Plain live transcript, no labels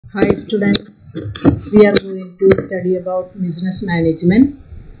Hi students, we are going to study about business management.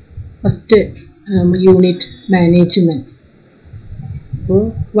 First unit, management. So,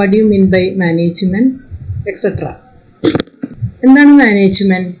 what do you mean by management, etc. എന്താണ്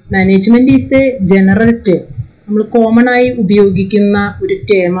management? Management is a general term. നമ്മൾ common ആയി ഉപയോഗിക്കുന്ന ഒരു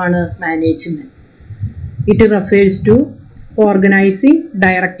term ആണ് management. It refers to organizing,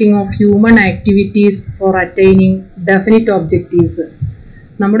 directing of human activities for attaining definite objectives.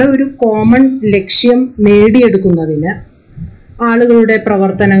 നമ്മുടെ ഒരു common ലക്ഷ്യം നേടിയെടുക്കുന്നതിന് ആളുകളുടെ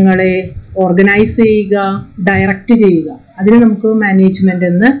പ്രവർത്തനങ്ങളെ ഓർഗനൈസ് ചെയ്യുക, ഡയറക്റ്റ് ചെയ്യുക, അതിന് നമുക്ക് മാനേജ്മെന്റ്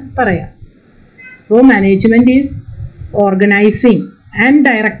എന്ന് പറയാം. അപ്പോൾ management is organising and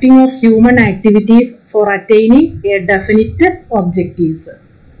directing of human activities four attaining A definite objectives.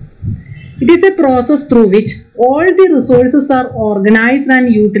 It is A process through which all the resources are organised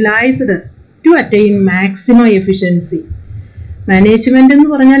and utilised to attain maximum efficiency. Management എന്ന്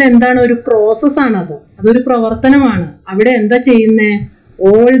പറഞ്ഞാൽ എന്താണ്? ഒരു പ്രോസസ്സാണത്, അതൊരു പ്രവർത്തനമാണ്. അവിടെ എന്താ ചെയ്യുന്നത്?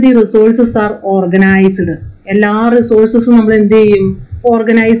 All the resources are organised. എല്ലാ റിസോഴ്സസും നമ്മൾ എന്ത് ചെയ്യും?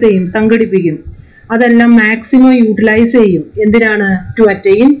 ഓർഗനൈസ് ചെയ്യും, സംഘടിപ്പിക്കും. അതെല്ലാം മാക്സിമം യൂട്ടിലൈസ് ചെയ്യും. എന്തിനാണ്? To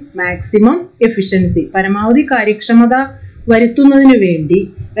attain maximum efficiency. പരമാവധി കാര്യക്ഷമത വരുത്തുന്നതിന് വേണ്ടി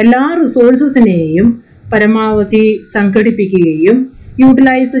എല്ലാ റിസോഴ്സസിനെയും പരമാവധി സംഘടിപ്പിക്കുകയും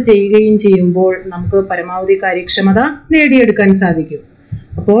യൂട്ടിലൈസ് ചെയ്യുകയും ചെയ്യുമ്പോൾ നമുക്ക് പരമാവധി കാര്യക്ഷമത നേടിയെടുക്കാൻ സാധിക്കും.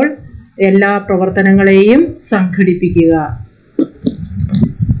 അപ്പോൾ എല്ലാ പ്രവർത്തനങ്ങളെയും സംഘടിപ്പിക്കുക.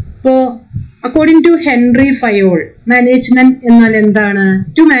 അപ്പോൾ according to Henry Fayol, management എന്നാൽ എന്താണ്?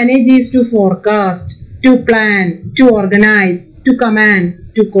 To manage is to forecast, to plan, to organise, to command,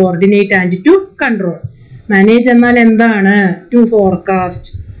 to coordinate and to control. Manage എന്നാൽ എന്താണ്? ടു ഫോർകാസ്റ്റ്,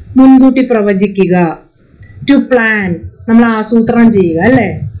 മുൻകൂട്ടി പ്രവചിക്കുക. ടു പ്ലാൻ, നമ്മൾ ആസൂത്രണം ചെയ്യുക അല്ലേ.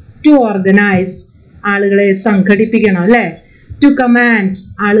 ടു ഓർഗനൈസ്, ആളുകളെ സംഘടിപ്പിക്കണം അല്ലേ. ടു കമാൻഡ്,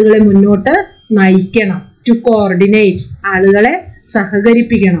 ആളുകളെ മുന്നോട്ട് നയിക്കണം. ടു കോർഡിനേറ്റ്, ആളുകളെ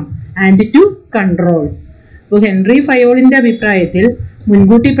സഹകരിപ്പിക്കണം. And to control. അപ്പോൾ ഹെൻറി ഫയോളിന്റെ അഭിപ്രായത്തിൽ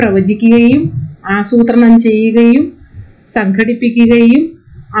മുൻകൂട്ടി പ്രവചിക്കുകയും ആസൂത്രണം ചെയ്യുകയും സംഘടിപ്പിക്കുകയും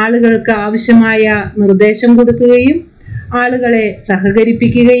ആളുകൾക്ക് ആവശ്യമായ നിർദ്ദേശം കൊടുക്കുകയും ആളുകളെ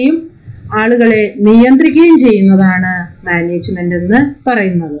സഹകരിപ്പിക്കുകയും ആളുകളെ നിയന്ത്രിക്കുകയും ചെയ്യുന്നതാണ് മാനേജ്മെന്റ് എന്ന്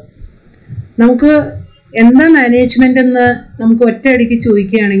പറയുന്നത്. നമുക്ക് എന്താ മാനേജ്മെന്റ് എന്ന് നമുക്ക് ഒറ്റയടിക്ക്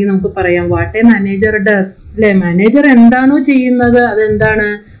ചോദിക്കുകയാണെങ്കിൽ നമുക്ക് പറയാം വാട്ട് എ മാനേജർ ഡസ് അല്ലെ. മാനേജർ എന്താണോ ചെയ്യുന്നത് അതെന്താണ്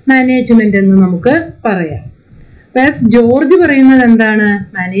മാനേജ്മെന്റ് എന്ന് നമുക്ക് പറയാം. ജോർജ് പറയുന്നത് എന്താണ്?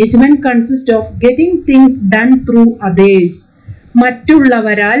 Management consist of getting things done through others.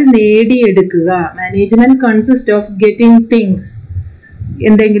 മറ്റുള്ളവരാൽ നേടിയെടുക്കുക. Management consist of getting things,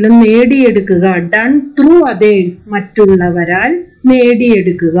 എന്തെങ്കിലും നേടിയെടുക്കുക. ഡൺ ത്രൂ അതേഴ്സ്, മറ്റുള്ളവരാൽ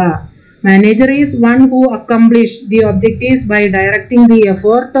നേടിയെടുക്കുക. Manager is one who accomplish the objectives by directing the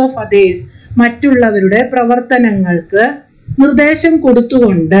effort of others. മറ്റുള്ളവരുടെ പ്രവർത്തനങ്ങൾക്ക് നിർദ്ദേശം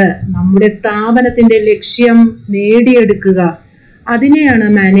കൊടുത്തുകൊണ്ട് നമ്മുടെ സ്ഥാപനത്തിന്റെ ലക്ഷ്യം നേടിയെടുക്കുക. അതിനെയാണ്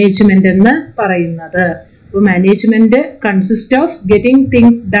മാനേജ്മെന്റ് എന്ന് പറയുന്നത്. Management consist of getting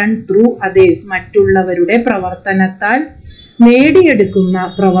things done through others. മറ്റുള്ളവരുടെ പ്രവർത്തനത്താൽ നേടിയെടുക്കുന്ന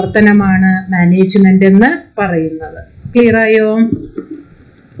പ്രവർത്തനമാണ് മാനേജ്മെന്റ് എന്ന് പറയുന്നത്. ക്ലിയർ ആയോ?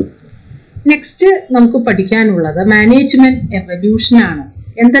 നെക്സ്റ്റ് നമുക്ക് പഠിക്കാനുള്ളത് മാനേജ്മെന്റ് എവല്യൂഷൻ ആണ്.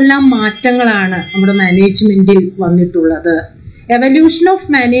 എന്തെല്ലാം മാറ്റങ്ങളാണ് നമ്മുടെ മാനേജ്മെന്റിൽ വന്നിട്ടുള്ളത്? Evolution of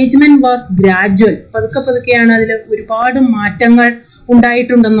management was gradual. പതുക്കെ പതുക്കെയാണ് അതിൽ ഒരുപാട് മാറ്റങ്ങൾ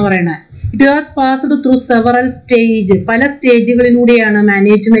ഉണ്ടായിട്ടുണ്ടെന്ന് പറയുന്നത്. It was passed through several stage. പല സ്റ്റേജുകളിലൂടെയാണ്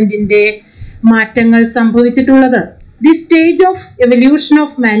മാനേജ്മെന്റിന്റെ മാറ്റങ്ങൾ സംഭവിച്ചിട്ടുള്ളത്. The stage of evolution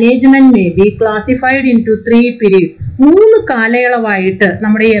of management may be classified into 3 periods. 3 കാലയളവായിട്ട്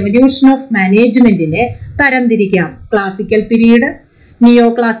നമ്മുടെ എവല്യൂഷൻ ഓഫ് മാനേജ്മെന്റിനെ തരംതിരിക്കാം. Classical period, neo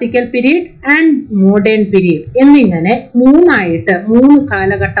classical period and modern period എന്നിങ്ങനെ 3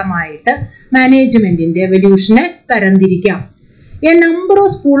 കാലഘട്ടമായിട്ട് മാനേജ്മെന്റിന്റെ എവല്യൂഷനെ തരംതിരിക്കാം. A number of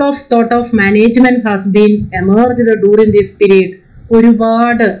school of thought of management has been emerged during this period.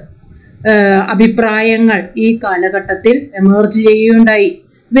 ഒരുപാട് അഭിപ്രായങ്ങൾ ഈ കാലഘട്ടത്തിൽ എമർജ് ചെയ്യുകയുണ്ടായി.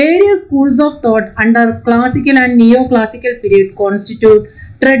 Various schools of thought under classical and neo classical period constitute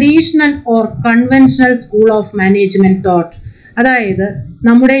traditional or conventional school of management thought. അതായത്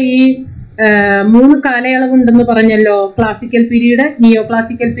നമ്മുടെ ഈ 3 കാലയളവ് ഉണ്ടെന്ന് പറഞ്ഞല്ലോ. ക്ലാസിക്കൽ പീരീഡ്, നിയോ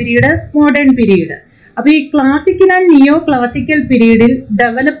ക്ലാസിക്കൽ പീരീഡ്, മോഡേൺ പീരീഡ്. അപ്പൊ ഈ ക്ലാസിക്കൽ ആൻഡ് നിയോ ക്ലാസിക്കൽ പീരീഡിൽ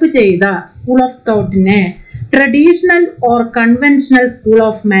ഡെവലപ്പ് ചെയ്ത school of തോട്ടിനെ traditional or conventional school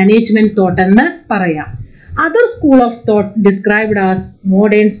of management thought എന്ന് പറയാം. Other school of thought described as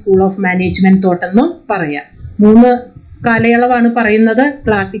modern school of management thought എന്നും പറയാം. 3 കാലയളവാണ് പറയുന്നത്.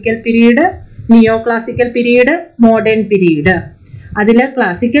 Classical period, നിയോ classical period, modern period. അതിലെ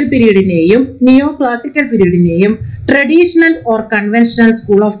classical പീരീഡിനെയും neo classical പീരീഡിനെയും traditional or conventional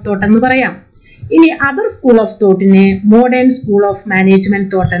school of thought എന്ന് പറയാം. ഇനി other school of തോട്ടിനെ modern school of management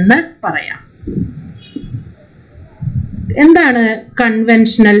thought എന്ന് പറയാം. എന്താണ്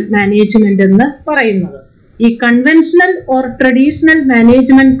കൺവെൻഷണൽ മാനേജ്മെന്റ് എന്ന് പറയുന്നത്? ഈ conventional or traditional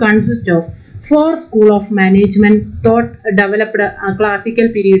management consist of 4 school of management thought developed classical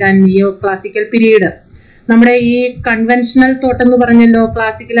period and neo classical period. നമ്മുടെ ഈ കൺവെൻഷണൽ തോട്ട് എന്ന് പറഞ്ഞല്ലോ,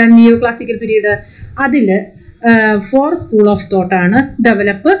 classical and neo classical period, അതില് 4 സ്കൂൾ ഓഫ് തോട്ടാണ്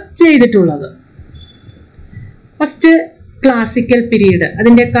ഡെവലപ്പ് ചെയ്തിട്ടുള്ളത്. ഫസ്റ്റ് ക്ലാസിക്കൽ പീരീഡ്,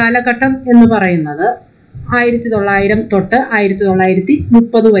 അതിന്റെ കാലഘട്ടം എന്ന് പറയുന്നത് 1900 തൊട്ട്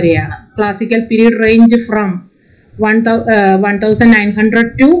 1930 വരെയാണ്. Classical period range from 1900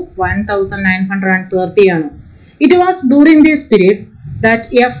 to 1930 ആണ്. It was during this period that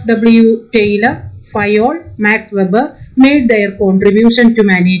F.W. Taylor, Fayol, Max Weber made their contribution to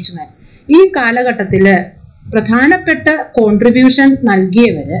management. ഈ കാലഘട്ടത്തില് പ്രധാനപ്പെട്ട contribution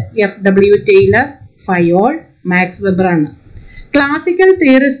നൽകിയവര് F.W. Taylor, Fayol, Max Weber ആണ്. Classical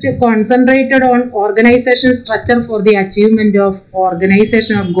theorists concentrated on organization structure for the achievement of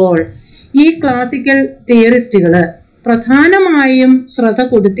organizational goal. ഈ classical തിയറിസ്റ്റുകള് പ്രധാനമായും ശ്രദ്ധ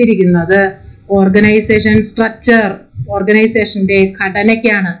കൊടുത്തിരിക്കുന്നത് organisation structure, ഓർഗനൈസേഷന്റെ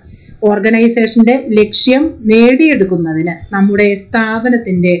ഘടനയ്ക്കാണ്. ഓർഗനൈസേഷന്റെ ലക്ഷ്യം നേടിയെടുക്കുന്നതിന് നമ്മുടെ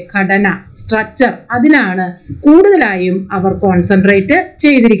സ്ഥാപനത്തിന്റെ ഘടന, സ്ട്രക്ചർ, അതിലാണ് കൂടുതലായും അവർ കോൺസെൻട്രേറ്റ്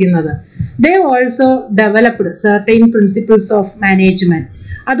ചെയ്തിരിക്കുന്നത്. They also developed certain principles of management.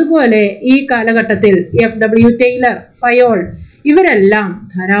 അതുപോലെ ഈ കാലഘട്ടത്തിൽ F.W. Taylor, Fayol ഇവരെല്ലാം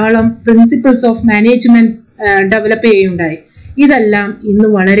ധാരാളം പ്രിൻസിപ്പിൾസ് ഓഫ് മാനേജ്മെന്റ് ഡെവലപ്പ് ചെയ്യുകയുണ്ടായി. ഇതെല്ലാം ഇന്ന്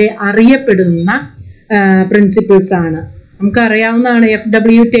വളരെ അറിയപ്പെടുന്ന പ്രിൻസിപ്പിൾസ് ആണ്. നമുക്കറിയാവുന്നതാണ്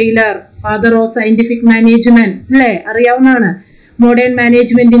F.W. Taylor, father of scientific management, അല്ലെ? അറിയാവുന്നതാണ്. മോഡേൺ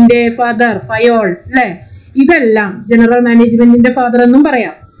മാനേജ്മെന്റിന്റെ ഫാദർ ഫയോൾ, അല്ലെ? ഇതെല്ലാം ജനറൽ മാനേജ്മെന്റിന്റെ ഫാദർ എന്നും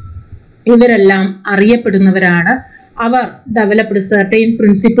പറയാം. ഇവരെല്ലാം അറിയപ്പെടുന്നവരാണ്. അവർ developed certain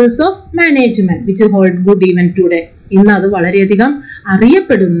principles of management which hold good even today. ഇന്ന് അത് വളരെയധികം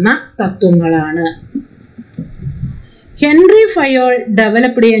അറിയപ്പെടുന്ന തത്വങ്ങളാണ്. Henry Fayol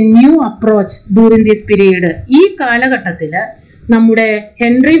developed A new approach during this period. ഈ കാലഘട്ടത്തില് നമ്മുടെ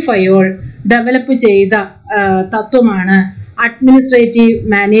ഹെൻറി ഫയോൾ ഡെവലപ്പ് ചെയ്ത തത്വമാണ് administrative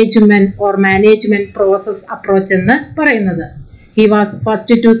management or management process approach എന്ന് പറയുന്നത്. He was first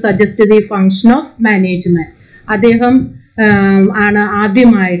to suggest the function of management. അദ്ദേഹം ആണ്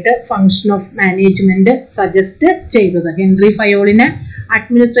ആദ്യമായിട്ട് ഫംഗ്ഷൻ ഓഫ് മാനേജ്മെന്റ് സജസ്റ്റ് ചെയ്തത്. Henry ഫയോളിന്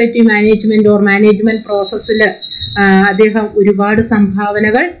administrative management or management പ്രോസസ്സിൽ അദ്ദേഹം ഒരുപാട്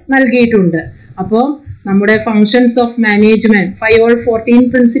സംഭാവനകൾ നൽകിയിട്ടുണ്ട്. അപ്പോൾ നമ്മുടെ functions of management, Fayol 14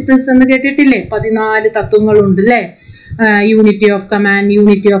 principles എന്ന് കേട്ടിട്ടില്ലേ? 14 തത്വങ്ങളുണ്ട്, അല്ലേ? Unity of command,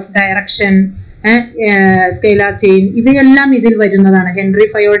 unity of direction, scalar chain, ഇവയെല്ലാം ഇതിൽ വരുന്നതാണ്. ഹെൻറി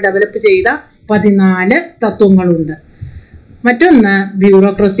ഫയോൾ ഡെവലപ്പ് ചെയ്ത 14 തത്വങ്ങളുണ്ട്. മറ്റൊന്ന്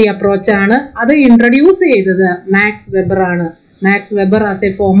ബ്യൂറോക്രസി അപ്രോച്ച് ആണ്. അത് ഇൻട്രൊഡ്യൂസ് ചെയ്തത് മാക്സ് വെബർ ആണ്. Max weber as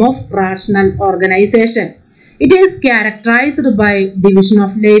A form of rational organisation. It is characterized by division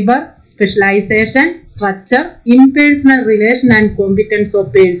of labor, specialization, structure, impersonal relation and competence of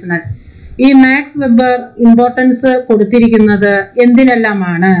personnel. ഈ max weber importance കൊടുത്തിരിക്കുന്നത്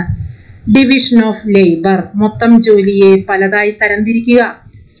എന്തിനെല്ലാമാണ്? Division of labour, മൊത്തം ജോലിയെ പലതായി തരംതിരിക്കുക.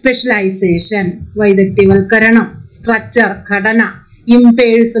 Specialisation, വൈദഗ്ധ്യവൽക്കരണം. Structure, ഘടന.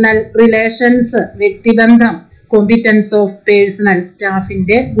 Impersonal relations, വ്യക്തിബന്ധം. Competence of personal,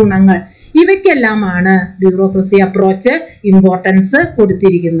 സ്റ്റാഫിന്റെ ഗുണങ്ങൾ. ഇവയ്ക്കെല്ലാമാണ് bureaucracy approach importance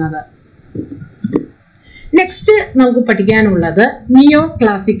കൊടുത്തിരിക്കുന്നത്. Next നമുക്ക് പഠിക്കാനുള്ളത് നിയോ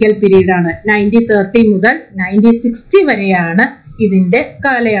classical period ആണ്. 1930 മുതൽ 1960 വരെയാണ് ഇതിന്റെ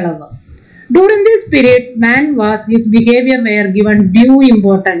കാലയളവ്. During this period, man was his behavior were given due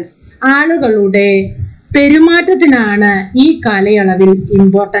importance. ആളുകളുടെ പെരുമാറ്റത്തിനാണ് ഈ കാലയളവിൽ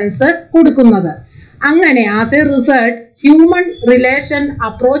ഇമ്പോർട്ടൻസ് കൊടുക്കുന്നത്. അങ്ങനെ as A result human relation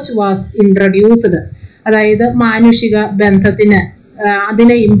approach was introduced. അതായത് മാനുഷിക ബന്ധത്തിന്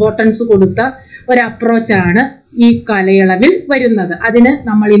അതിനെ ഇമ്പോർട്ടൻസ് കൊടുത്ത ഒരു അപ്രോച്ചാണ് ഈ കാലയളവിൽ വരുന്നത്. അതിന്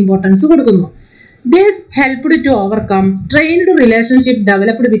നമ്മൾ ഇമ്പോർട്ടൻസ് കൊടുക്കുന്നു. This helped to overcome strained relationship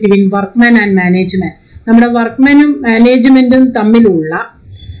developed between workmen and management. നമ്മുടെ വർക്ക്മെനും മാനേജ്മെന്റും തമ്മിലുള്ള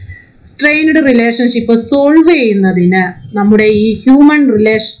സ്ട്രെയിൻഡ് റിലേഷൻഷിപ്പ് സോൾവ് ചെയ്യുന്നതിന് നമ്മുടെ ഈ ഹ്യൂമൻ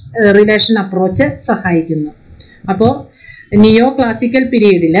റിലേഷൻ അപ്രോച്ച് സഹായിക്കുന്നു. അപ്പോൾ നിയോ ക്ലാസിക്കൽ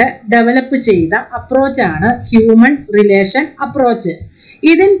പീരീഡില് ഡെവലപ്പ് ചെയ്ത അപ്രോച്ചാണ് ഹ്യൂമൻ റിലേഷൻ അപ്രോച്ച്.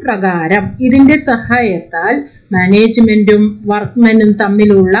 ഇതിന്റെ സഹായത്താൽ മാനേജ്മെന്റും വർക്ക്മെനും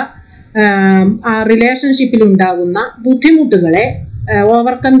തമ്മിലുള്ള ആ റിലേഷൻഷിപ്പിൽ ഉണ്ടാകുന്ന ബുദ്ധിമുട്ടുകളെ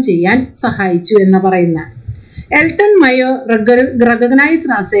ഓവർകം ചെയ്യാൻ സഹായിച്ചു എന്ന് പറയുന്ന Elton Mayo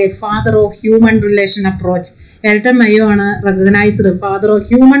recognised as A father of human relation approach. Elton മയോ ആണ് recognised father of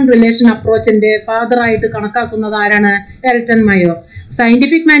human relation അപ്രോച്ചിന്റെ father ആയിട്ട് കണക്കാക്കുന്നത് ആരാണ്? എൽട്ടൺ മയോ.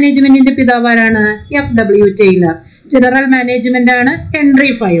 സയന്റിഫിക് മാനേജ്മെന്റിന്റെ പിതാവ് ആരാണ്? FW Taylor. ജനറൽ മാനേജ്മെന്റ് ആണ്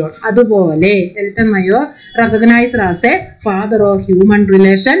ഹെൻറി ഫയോൾ. അതുപോലെ Elton Mayo recognised as A father of human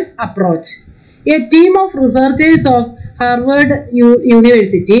relation approach. A team of researchers of Harvard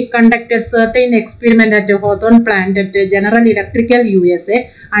University conducted certain experiment at Hawthorne plant at General Electrical USA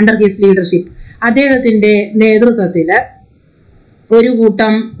under his leadership. അദ്ദേഹത്തിന്റെ നേതൃത്വത്തിൽ ഒരു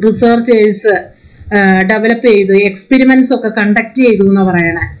കൂട്ടം researchers develop ചെയ്തു, experiments ഒക്കെ conduct ചെയ്തു എന്ന്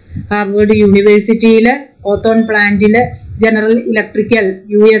പറയണേ. Harvard യൂണിവേഴ്സിറ്റിയില് Hawthorne പ്ലാന്റില് general electrical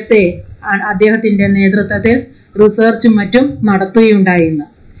USA അദ്ദേഹത്തിന്റെ നേതൃത്വത്തിൽ റിസർച്ചും മറ്റും നടത്തുകയുണ്ടായിരുന്നു.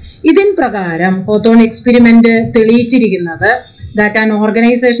 ഇതിൻ പ്രകാരം Hawthorne experiment തെളിയിച്ചിരിക്കുന്നത് that an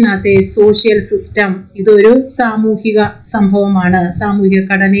organisation as A social system, ഇതൊരു സാമൂഹിക സംഭവമാണ്, സാമൂഹിക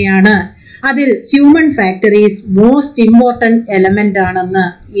ഘടനയാണ്. അതിൽ human factor is most important element ആണെന്ന്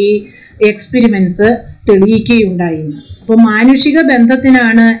ഈ എക്സ്പെരിമെന്റ്സ് തെളിയിക്കുകയുണ്ടായിരുന്നു. അപ്പോൾ മാനുഷിക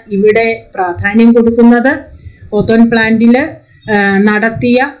ബന്ധത്തിനാണ് ഇവിടെ പ്രാധാന്യം കൊടുക്കുന്നത്. ഹോത്തോൺ പ്ലാന്റില്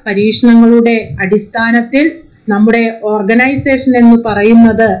നടത്തിയ പരീക്ഷണങ്ങളുടെ അടിസ്ഥാനത്തിൽ നമ്മുടെ ഓർഗനൈസേഷൻ എന്ന്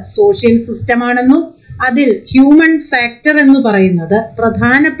പറയുന്നത് സോഷ്യൽ സിസ്റ്റമാണെന്നും അതിൽ ഹ്യൂമൻ ഫാക്ടർ എന്ന് പറയുന്നത്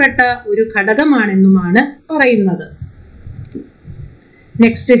പ്രധാനപ്പെട്ട ഒരു ഘടകമാണെന്നുമാണ് പറയുന്നത്.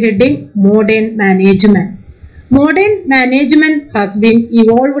 Next heading modern management. Modern management has been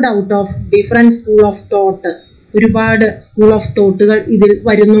evolved out of different school of thought. ഒരുപാട് സ്കൂൾ ഓഫ് തോട്ടുകൾ ഇതിൽ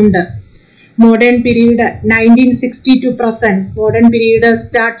വരുന്നുണ്ട്. Modern period 1960 to present. Modern period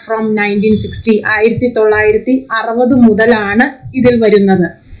start from 1960, 1960 മുതലാണ് ഇതിൽ വരുന്നത്.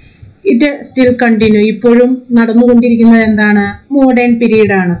 ഇറ്റ് സ്റ്റിൽ കണ്ടിന്യൂ, ഇപ്പോഴും നടന്നുകൊണ്ടിരിക്കുന്നത് എന്താണ്? മോഡേൺ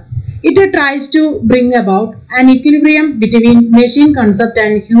പീരീഡ് ആണ്. It tries to bring about an equilibrium between machine concept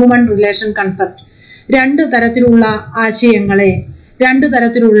and human relation concept. രണ്ട് തരത്തിലുള്ള ആശയങ്ങളെ, രണ്ട്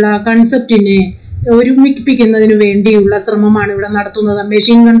തരത്തിലുള്ള കൺസെപ്റ്റിനെ ഒരുമിപ്പിക്കുന്നതിന് വേണ്ടിയുള്ള ശ്രമമാണ് ഇവിടെ നടത്തുന്നത്.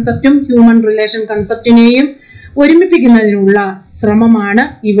 മെഷീൻ കൺസെപ്റ്റും ഹ്യൂമൻ റിലേഷൻ കൺസെപ്റ്റിനെയും ഒരുമിപ്പിക്കുന്നതിനുള്ള ശ്രമമാണ്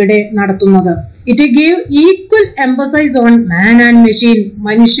ഇവിടെ നടത്തുന്നത്. It gave equal emphasise on man and machine.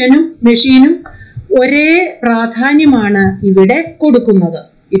 മനുഷ്യനും മെഷീനും ഒരേ പ്രാധാന്യമാണ് ഇവിടെ കൊടുക്കുന്നത്.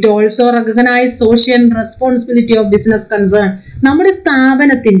 It also recognise social responsibility of business concern. നമ്മുടെ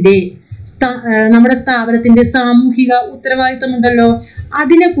സ്ഥാപനത്തിന്റെ സാമൂഹിക ഉത്തരവാദിത്തമുണ്ടല്ലോ,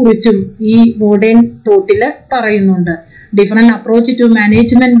 അതിനെക്കുറിച്ചും ഈ മോഡേൺ തോട്ടില് പറയുന്നുണ്ട്. Different approach to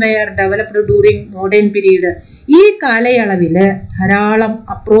management wear developed during modern period. ഈ കാലയളവില് ധാരാളം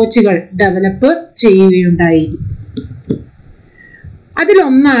അപ്രോച്ചുകൾ ഡെവലപ്പ് ചെയ്യുകയുണ്ടായി.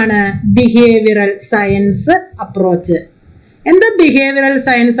 അതിലൊന്നാണ് ബിഹേവിയറൽ സയൻസ് അപ്രോച്ച്. എന്താ ബിഹേവിയറൽ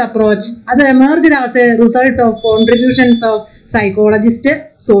സയൻസ് അപ്രോച്ച്? അത് emerged as A result of contributions of psychologist,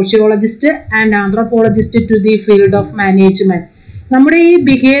 sociologist and anthropologist to the field of management. നമ്മുടെ ഈ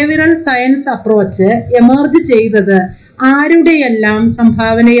behavioural science approach emerge ചെയ്തത് ആരുടെയെല്ലാം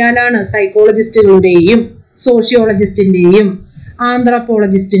സംഭാവനയാലാണ്? സൈക്കോളജിസ്റ്റുകളുടെയും സോഷ്യോളജിസ്റ്റിന്റെയും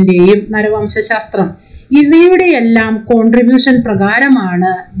ആന്ത്രോപോളജിസ്റ്റിന്റെയും നരവംശാസ്ത്രം, ഇവയുടെയെല്ലാം contribution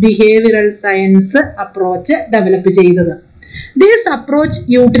പ്രകാരമാണ് ബിഹേവിയറൽ സയൻസ് അപ്രോച്ച് ഡെവലപ്പ് ചെയ്തത്. This approach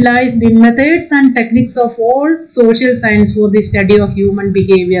utilized the methods and techniques of all social science for the study of human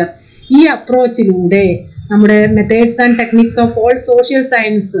behavior. ഈ അപ്രോച്ചിലൂടെ നമ്മുടെ methods and techniques of all social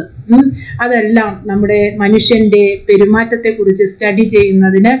science അതെല്ലാം നമ്മുടെ മനുഷ്യന്റെ പെരുമാറ്റത്തെ കുറിച്ച് സ്റ്റഡി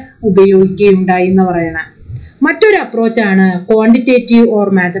ചെയ്യുന്നതിന് ഉപയോഗിക്കുകയുണ്ടായി എന്ന് പറയണം. മറ്റൊരു അപ്രോച്ചാണ് ക്വാണ്ടിറ്റേറ്റീവ് ഓർ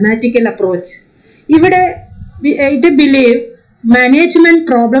മാത്തമാറ്റിക്കൽ അപ്രോച്ച്. ഇവിടെ it believe management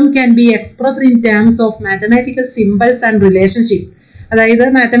problem can be expressed in terms of mathematical symbols and relationship. അതായത്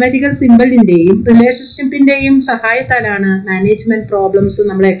മാത്തമാറ്റിക്കൽ സിമ്പിളിന്റെയും റിലേഷൻഷിപ്പിന്റെയും സഹായത്താലാണ് മാനേജ്മെന്റ് പ്രോബ്ലംസ്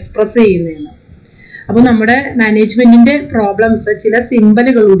നമ്മൾ എക്സ്പ്രസ് ചെയ്യുന്നതെന്ന്. അപ്പോൾ നമ്മുടെ മാനേജ്മെന്റിന്റെ പ്രോബ്ലംസ് ചില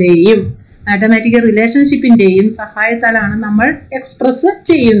സിമ്പലുകളുടെയും മാത്തമാറ്റിക്കൽ റിലേഷൻഷിപ്പിന്റെയും സഹായത്താലാണ് നമ്മൾ എക്സ്പ്രസ്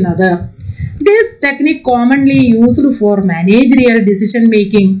ചെയ്യുന്നത്. This technique commonly used for managerial decision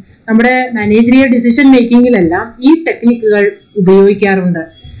making. നമ്മുടെ മാനേജറിയൽ ഡിസിഷൻ മേക്കിങ്ങിലെല്ലാം ഈ ടെക്നിക്കുകൾ ഉപയോഗിക്കാറുണ്ട്.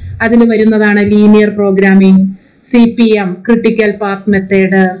 അതിൽ വരുന്നതാണ് linear programming, CPM critical path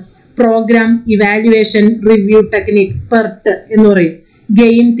method, programme evaluation review technique, PERT എന്ന് പറയും,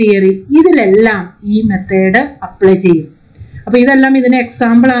 ഗെയിം തിയറി. ഇതിലെല്ലാം ഈ മെത്തേഡ് അപ്ലൈ ചെയ്യും. അപ്പൊ ഇതെല്ലാം ഇതിന്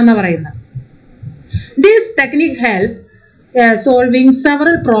എക്സാമ്പിൾ ആണെന്ന് പറയുന്നത്. This technique help solving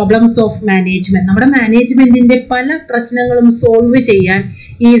several problems of management. നമ്മുടെ മാനേജ്മെന്റിന്റെ പല പ്രശ്നങ്ങളും സോൾവ് ചെയ്യാൻ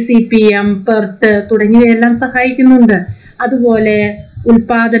ഈ CPM, PERT തുടങ്ങിയവയെല്ലാം സഹായിക്കുന്നുണ്ട്. അതുപോലെ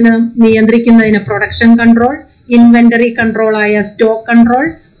ഉൽപാദനം നിയന്ത്രിക്കുന്നതിന് പ്രൊഡക്ഷൻ കൺട്രോൾ, ഇൻവെന്ററി കൺട്രോൾ ആയ സ്റ്റോക്ക് കൺട്രോൾ,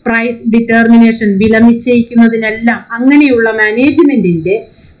 പ്രൈസ് ഡിറ്റർമിനേഷൻ വില നിശ്ചയിക്കുന്നതിനെല്ലാം അങ്ങനെയുള്ള മാനേജ്മെന്റിന്റെ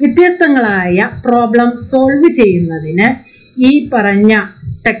വ്യത്യസ്തങ്ങളായ പ്രോബ്ലം സോൾവ് ചെയ്യുന്നതിന് ഈ പറഞ്ഞ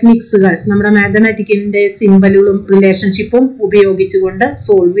ടെക്നിക്സുകൾ നമ്മുടെ മാത്തമാറ്റിക്കിന്റെ സിംബലുകളും റിലേഷൻഷിപ്പും ഉപയോഗിച്ചുകൊണ്ട്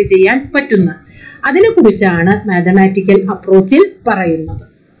സോൾവ് ചെയ്യാൻ പറ്റുന്ന അതിനെ കുറിച്ചാണ് മാത്തമാറ്റിക്കൽ അപ്രോച്ചിൽ പറയുന്നത്.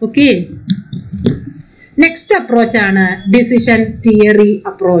 ഓക്കെ, നെക്സ്റ്റ് അപ്രോച്ച് ആണ് decision theory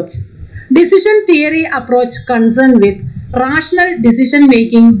approach. Decision theory approach concern with rational decision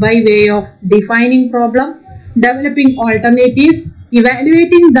making by way of defining problem, developing alternatives,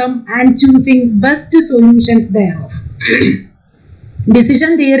 evaluating them and choosing best solution thereof.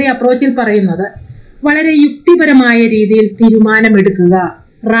 Decision theory അപ്രോച്ചിൽ പറയുന്നത് വളരെ യുക്തിപരമായ രീതിയിൽ തീരുമാനമെടുക്കുക,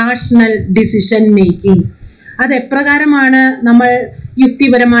 rational decision making. അത് എപ്രകാരമാണ് നമ്മൾ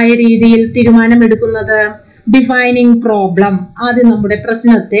യുക്തിപരമായ രീതിയിൽ തീരുമാനമെടുക്കുന്നത്? Defining problem, ആദ്യം നമ്മുടെ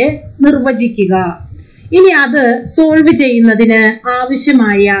പ്രശ്നത്തെ നിർവചിക്കുക, ഇനി അത് സോൾവ് ചെയ്യുന്നതിന്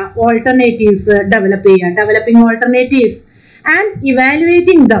ആവശ്യമായ ഓൾട്ടർനേറ്റീവ്സ് ഡെവലപ്പ് ചെയ്യുക, developing alternatives, and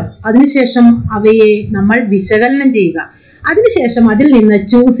evaluating dum, അതിനുശേഷം അവയെ നമ്മൾ വിശകലനം ചെയ്യുക, അതിനുശേഷം അതിൽ നിന്ന്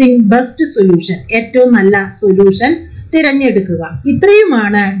ചൂസിങ് ബെസ്റ്റ് സൊല്യൂഷൻ, ഏറ്റവും നല്ല സൊല്യൂഷൻ തിരഞ്ഞെടുക്കുക.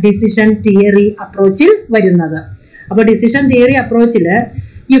 ഇത്രയുമാണ് ഡിസിഷൻ തിയറി അപ്രോച്ചിൽ വരുന്നത്. അപ്പോൾ ഡിസിഷൻ തിയറി അപ്രോച്ചില്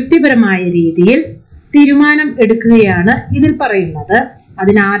യുക്തിപരമായ രീതിയിൽ തീരുമാനം എടുക്കുകയാണ് ഇതിൽ പറയുന്നത്.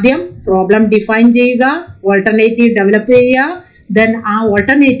 അതിനാദ്യം പ്രോബ്ലം ഡിഫൈൻ ചെയ്യുക, ഓൾട്ടർനേറ്റീവ് ഡെവലപ്പ് ചെയ്യുക, ദെൻ ആ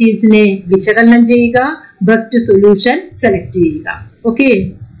ഓൾട്ടർനേറ്റീവ്സിനെ വിശകലനം ചെയ്യുക, ബെസ്റ്റ് സൊല്യൂഷൻ സെലക്ട് ചെയ്യുക. ഓക്കെ,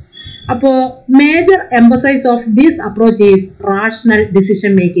 അപ്പോ major emphasise of this approach is rational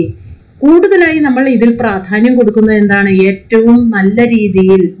decision making. കൂടുതലായി നമ്മൾ ഇതിൽ പ്രാധാന്യം കൊടുക്കുന്നത് എന്താണ്? ഏറ്റവും നല്ല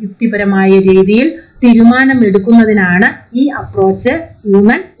രീതിയിൽ യുക്തിപരമായ രീതിയിൽ തീരുമാനം എടുക്കുന്നതിനാണ് ഈ അപ്രോച്ച്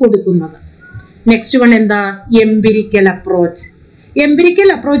ഊന്നൽ കൊടുക്കുന്നത്. നെക്സ്റ്റ് വൺ എന്താ? Empirical approach. Empirical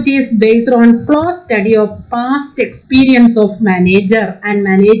approach is based on close study of past experience of manager and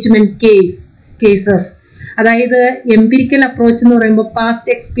management cases. അതായത് എംപിരിക്കൽ അപ്രോച്ച് എന്ന് പറയുമ്പോൾ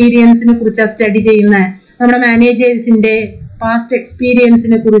പാസ്റ്റ് എക്സ്പീരിയൻസിനെ കുറിച്ച് സ്റ്റഡി ചെയ്യുന്ന നമ്മുടെ മാനേജേഴ്സിന്റെ പാസ്റ്റ്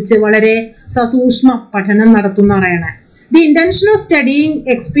എക്സ്പീരിയൻസിനെ കുറിച്ച് വളരെ സസൂക്ഷ്മ പഠനം നടത്തുന്ന പറയണേ. The intention of studying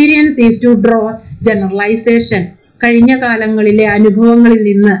experience is to draw generalisation. കഴിഞ്ഞ കാലങ്ങളിലെ അനുഭവങ്ങളിൽ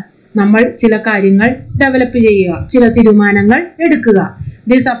നിന്ന് നമ്മൾ ചില കാര്യങ്ങൾ ഡെവലപ്പ് ചെയ്യുക, ചില തീരുമാനങ്ങൾ എടുക്കുക.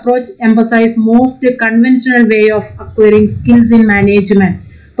 This approach emphasise most conventional way of acquiring skills in management.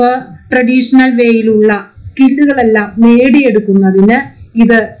 ഇപ്പോൾ ട്രഡീഷണൽ വേയിലുള്ള സ്കില്ലുകളെല്ലാം നേടിയെടുക്കുന്നതിന്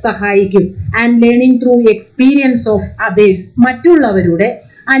ഇത് സഹായിക്കും. And learning through experience of others, മറ്റുള്ളവരുടെ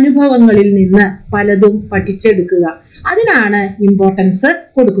അനുഭവങ്ങളിൽ നിന്ന് പലതും പഠിച്ചെടുക്കുക, അതിനാണ് ഇമ്പോർട്ടൻസ്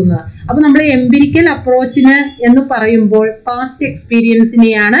കൊടുക്കുന്നത്. അപ്പൊ നമ്മൾ എംപിരിക്കൽ അപ്രോച്ചിന് എന്ന് പറയുമ്പോൾ പാസ്റ്റ്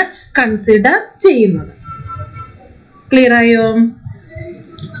എക്സ്പീരിയൻസിനെയാണ് കൺസിഡർ ചെയ്യുന്നത്. ക്ലിയർ ആയോ?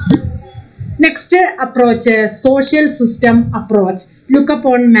 Next approach social system approach. Look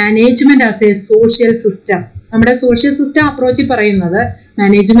upon management as A social system. നമ്മുടെ സോഷ്യൽ സിസ്റ്റം അപ്രോച്ച് പറയുന്നത്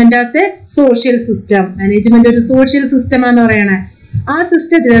management as A social system. Management ഒരു സോഷ്യൽ സിസ്റ്റം ആണെന്ന് പറയണേ. ആ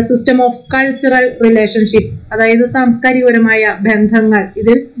സിസ്റ്റത്തില് സിസ്റ്റം ഓഫ് കൾച്ചറൽ റിലേഷൻഷിപ്പ്, അതായത് സാംസ്കാരികപരമായ ബന്ധങ്ങൾ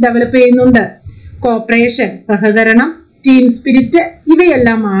ഇതിൽ ഡെവലപ്പ് ചെയ്യുന്നുണ്ട്. കോപ്പറേഷൻ, സഹകരണം, ടീം സ്പിരിറ്റ്,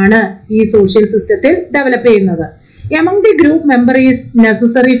 ഇവയെല്ലാമാണ് ഈ സോഷ്യൽ സിസ്റ്റത്തിൽ ഡെവലപ്പ് ചെയ്യുന്നത്. Among the group member is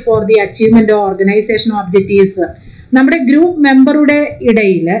necessary for the achievement of organisation objectives. നമ്മുടെ ഗ്രൂപ്പ് മെമ്പറുടെ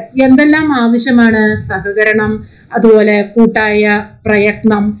ഇടയിൽ എന്തെല്ലാം ആവശ്യമാണ്? സഹകരണം, അതുപോലെ കൂട്ടായ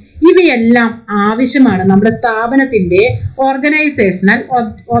പ്രയത്നം, ഇവയെല്ലാം ആവശ്യമാണ് നമ്മുടെ സ്ഥാപനത്തിന്റെ ഓർഗനൈസേഷണൽ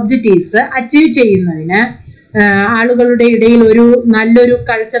ഒബ്ജക്റ്റീവ്സ് അച്ചീവ് ചെയ്യുന്നതിന്. ആളുകളുടെ ഇടയിൽ ഒരു നല്ലൊരു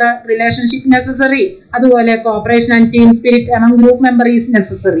കൾച്ചറൽ റിലേഷൻഷിപ്പ് നെസസറി, അതുപോലെ cooperation and team spirit among group member is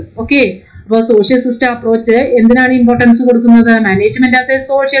necessary. Okay, അപ്പോൾ സോഷ്യൽ സിസ്റ്റം അപ്രോച്ച് എന്തിനാണ് ഇമ്പോർട്ടൻസ് കൊടുക്കുന്നത്? Management as A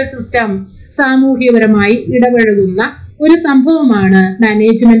social system, സാമൂഹികപരമായി ഇടപഴകുന്ന ഒരു സംഭവമാണ്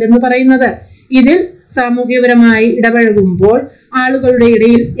മാനേജ്മെന്റ് എന്ന് പറയുന്നത്. ഇതിൽ സാമൂഹികപരമായി ഇടപഴകുമ്പോൾ ആളുകളുടെ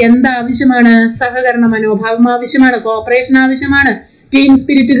ഇടയിൽ എന്താവശ്യമാണ്? സഹകരണ മനോഭാവം ആവശ്യമാണ്, കോപ്പറേഷൻ ആവശ്യമാണ്, ടീം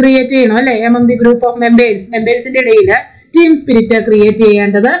സ്പിരിറ്റ് ക്രിയേറ്റ് ചെയ്യണം അല്ലെ? എമംഗ് ദി ഗ്രൂപ്പ് ഓഫ് മെമ്പേഴ്സിന്റെ ഇടയിൽ ടീം സ്പിരിറ്റ് ക്രിയേറ്റ്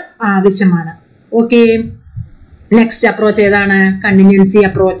ചെയ്യേണ്ടത് ആവശ്യമാണ്. ഓക്കെ, നെക്സ്റ്റ് അപ്രോച്ച് ഏതാണ്? Contingency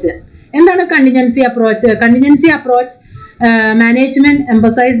approach. എന്താണ് contingency approach? Contingency approach management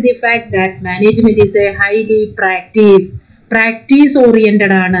emphasize the fact that management is a highly practice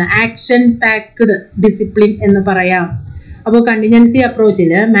oriented ആണ്, action packed discipline എന്ന് പറയാം. അപ്പോൾ കണ്ടിൻജൻസി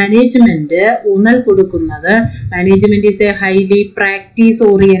അപ്രോച്ചിൽ മാനേജ്മെന്റ് ഊന്നൽ കൊടുക്കുന്നത് management is A highly practice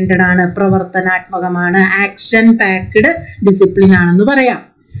oriented ആണ്, പ്രവർത്തനാത്മകമാണ്, action packed discipline ആണെന്ന് പറയാം.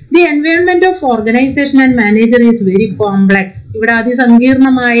 The environment of organisation and manager is very complex. ഇവിടെ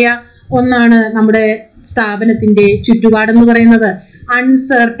അതിസങ്കീർണമായ ഒന്നാണ് നമ്മുടെ സ്ഥാപനത്തിന്റെ ചുറ്റുപാടെന്ന് പറയുന്നത്.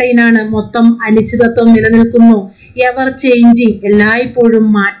 അൺസർട്ടൈൻ ആണ്, മൊത്തം അനിശ്ചിതത്വം നിലനിൽക്കുന്നു. എവർ ചേഞ്ചിങ്, എല്ലായ്പ്പോഴും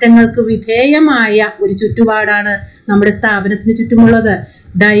മാറ്റങ്ങൾക്ക് വിധേയമായ ഒരു ചുറ്റുപാടാണ് നമ്മുടെ സ്ഥാപനത്തിന് ചുറ്റുമുള്ളത്.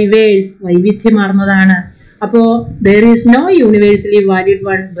 ഡൈവേഴ്സ്, വൈവിധ്യമാർന്നതാണ്. അപ്പോ there is no universally valid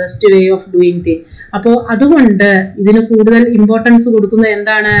one best way of doing thing. അപ്പോ അതുകൊണ്ട് ഇതിന് കൂടുതൽ ഇമ്പോർട്ടൻസ് കൊടുക്കുന്നത്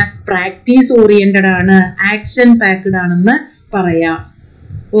എന്താണ്? പ്രാക്ടീസ് ഓറിയന്റഡ് ആണ്, ആക്ഷൻ പാക്ഡ് ആണെന്ന് പറയാം.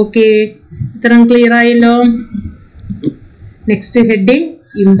 ഓക്കെ, ഇത്രയും ക്ലിയർ ആയല്ലോ. Next heading,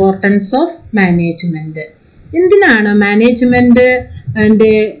 importance of management. എന്തിനാണ്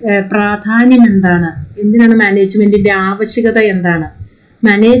മാനേജ്മെന്റിന്റെ പ്രാധാന്യം എന്താണ്? എന്തിനാണ് മാനേജ്മെന്റിന്റെ ആവശ്യകത എന്താണ്?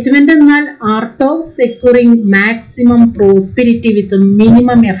 മാനേജ്മെന്റ് എന്നാൽ art of securing maximum prosperity with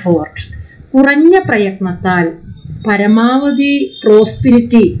minimum effort. കുറഞ്ഞ പ്രയത്നത്താൽ പരമാവധി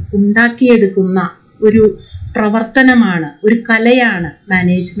പ്രോസ്പെരിറ്റി ഉണ്ടാക്കിയെടുക്കുന്ന ഒരു പ്രവർത്തനമാണ്, ഒരു കലയാണ്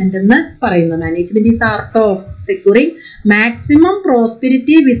മാനേജ്മെന്റ് എന്ന് പറയുന്നത്. Management is art of securing maximum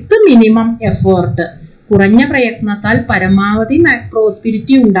prosperity with minimum effort. കുറഞ്ഞ പ്രയത്നത്താൽ പരമാവധി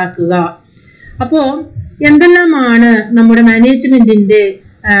പ്രോസ്പെരിറ്റി ഉണ്ടാക്കുക. അപ്പോ എന്തെല്ലാമാണ് നമ്മുടെ മാനേജ്മെന്റിന്റെ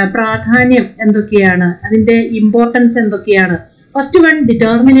പ്രാധാന്യം എന്തൊക്കെയാണ്? അതിന്റെ ഇമ്പോർട്ടൻസ് എന്തൊക്കെയാണ്? First one,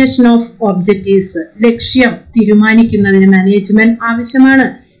 determination of objectives. ലക്ഷ്യം തീരുമാനിക്കുന്നതിന് മാനേജ്മെന്റ് ആവശ്യമാണ്.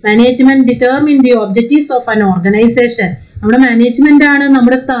 Management determine the objectives of an organisation. നമ്മുടെ മാനേജ്മെന്റ് ആണ്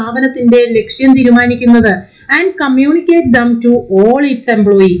നമ്മുടെ സ്ഥാപനത്തിന്റെ ലക്ഷ്യം തീരുമാനിക്കുന്നത്. And communicate them to all it's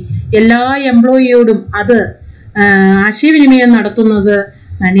employee. എല്ലാ എംപ്ലോയിയോടും അത് ആശയവിനിമയം നടത്തുന്നത്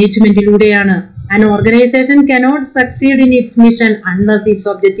മാനേജ്മെന്റിലൂടെയാണ്. An organization cannot succeed in its mission unless its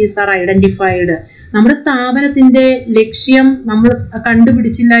objectives are identified. നമ്മുടെ സ്ഥാപനത്തിന്റെ ലക്ഷ്യം നമ്മൾ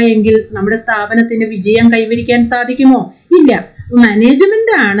കണ്ടുപിടിച്ചില്ല എങ്കിൽ നമ്മുടെ സ്ഥാപനത്തിന് വിജയം കൈവരിക്കാൻ സാധിക്കുമോ? ഇല്ല.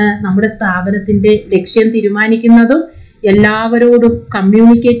 മാനേജ്മെന്റ് ആണ് നമ്മുടെ സ്ഥാപനത്തിന്റെ ലക്ഷ്യം തീരുമാനിക്കുന്നതും എല്ലാവരോടും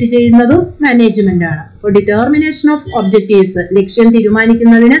കമ്മ്യൂണിക്കേറ്റ് ചെയ്യുന്നതും മാനേജ്മെന്റ് ആണ്. അപ്പോൾ ഡിറ്റർമിനേഷൻ ഓഫ് ഒബ്ജക്റ്റീവ്സ്, ലക്ഷ്യം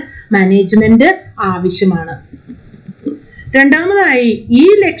തീരുമാനിക്കുന്നതിന് മാനേജ്മെന്റ് ആവശ്യമാണ്. രണ്ടാമതായി, ഈ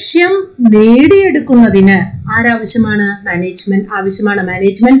ലക്ഷ്യം നേടിയെടുക്കുന്നതിന് ആരാവശ്യമാണ്? മാനേജ്മെന്റ് ആവശ്യമാണ്.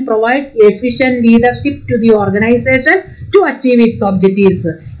 Management provide efficient leadership to the organisation to achieve it's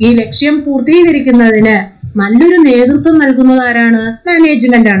objectives. ഈ ലക്ഷ്യം പൂർത്തീകരിക്കുന്നതിന് നല്ലൊരു നേതൃത്വം നൽകുന്നത് ആരാണ്?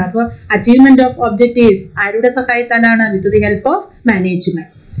 മാനേജ്മെന്റ് ആണ്. അപ്പോൾ അച്ചീവ്മെന്റ് ഓഫ് ഒബ്ജക്റ്റീവ്സ് ആരുടെ സഹായത്താലാണ്? With the help of management.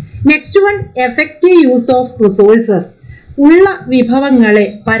 Next one, effective use of resources. ഉള്ള വിഭവങ്ങളെ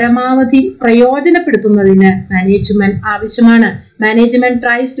പരമാവധി പ്രയോജനപ്പെടുത്തുന്നതിന് മാനേജ്മെന്റ് ആവശ്യമാണ്. Management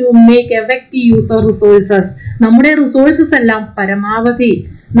tries to make effective use of resources. നമ്മുടെ റിസോഴ്സസ് എല്ലാം പരമാവധി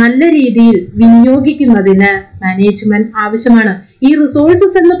നല്ല രീതിയിൽ വിനിയോഗിക്കുന്നതിന് മാനേജ്മെന്റ് ആവശ്യമാണ്. ഈ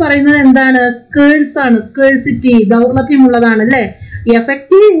റിസോഴ്സസ് എന്ന് പറയുന്നത് എന്താണ്? സ്കേഴ്സ് ആണ്, സ്കേഴ്സിറ്റി, ദൗർലഭ്യമുള്ളതാണ് അല്ലെ.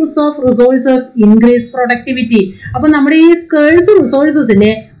 Effective use of resources increase productivity. അപ്പൊ നമ്മുടെ ഈ സ്കേഴ്സ്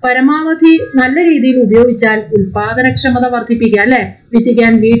റിസോഴ്സസിനെ പരമാവധി നല്ല രീതിയിൽ ഉപയോഗിച്ചാൽ ഉൽപാദനക്ഷമത വർദ്ധിപ്പിക്കുക അല്ലെ. Which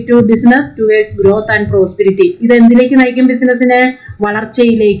can lead to business towards growth and prosperity. ഇത് എന്തിലേക്ക് നയിക്കും? ബിസിനസിനെ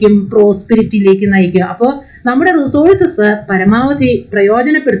വളർച്ചയിലേക്കും പ്രോസ്പെരിറ്റിയിലേക്കും നയിക്കും. അപ്പോൾ നമ്മുടെ റിസോഴ്സസ് പരമാവധി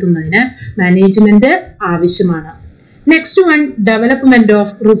പ്രയോജനപ്പെടുത്തുന്നതിന് മാനേജ്മെന്റ് ആവശ്യമാണ്. Next one, development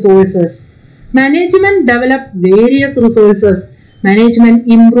of resources. Management develop various resources. Management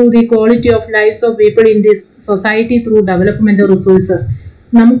improve the quality of lives of people in this society through development of resources.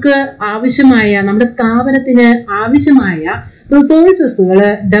 നമുക്ക് ആവശ്യമായ, നമ്മുടെ സ്ഥാപനത്തിന് ആവശ്യമായ റിസോഴ്സസുകൾ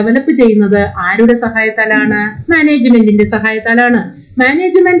ഡെവലപ്പ് ചെയ്യുന്നത് ആരുടെ സഹായത്താലാണ്? മാനേജ്മെന്റിന്റെ സഹായത്താലാണ്.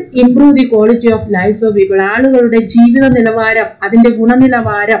 Management improve the quality of lives of people. ആളുകളുടെ ജീവിത നിലവാരം, അതിന്റെ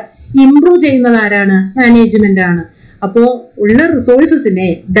ഗുണനിലവാരം ഇംപ്രൂവ് ചെയ്യുന്നത് ആരാണ്? മാനേജ്മെന്റ് ആണ്. അപ്പോ ഉള്ള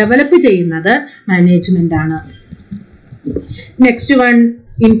റിസോഴ്സസിനെ ഡെവലപ്പ് ചെയ്യുന്നത് മാനേജ്മെന്റ് ആണ്. Next one,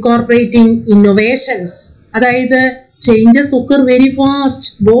 incorporating innovations. അതായത് changes occur very fast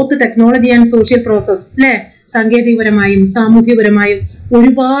both technology and social process അല്ലെ. സാങ്കേതികപരമായും സാമൂഹ്യപരമായും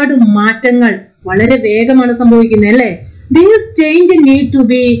ഒരുപാട് മാറ്റങ്ങൾ വളരെ വേഗമാണ് സംഭവിക്കുന്നത് അല്ലെ. These change need to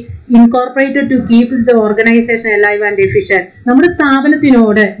B incorporated to keep the organisation alive and efficient. നമ്മുടെ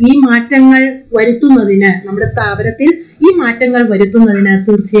സ്ഥാപനത്തിനോട് ഈ മാറ്റങ്ങൾ വരുത്തുന്നതിന്, നമ്മുടെ സ്ഥാപനത്തിൽ ഈ മാറ്റങ്ങൾ വരുത്തുന്നതിന്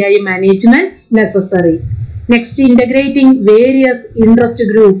തീർച്ചയായും management necessary. Next, integrating various interest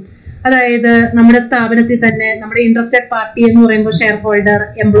group. അതായത് നമ്മുടെ സ്ഥാപനത്തിൽ തന്നെ നമ്മുടെ ഇൻട്രസ്റ്റഡ് പാർട്ടി എന്ന് പറയുമ്പോൾ share holder,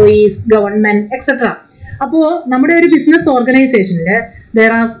 employees, government etcetera. അപ്പോ നമ്മുടെ ഒരു ബിസിനസ് ഓർഗനൈസേഷനിൽ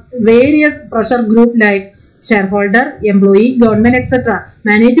there are various pressure group like shareholder, employee, government etc.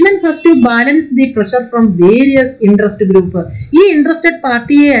 Management has to balance the pressure from various interest group. ഈ ഇൻട്രസ്റ്റഡ്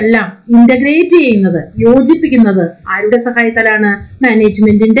പാർട്ടിയെ എല്ലാം ഇന്റഗ്രേറ്റ് ചെയ്യുന്നത്, യോജിപ്പിക്കുന്നത് ആരുടെ സഹായത്താലാണ്?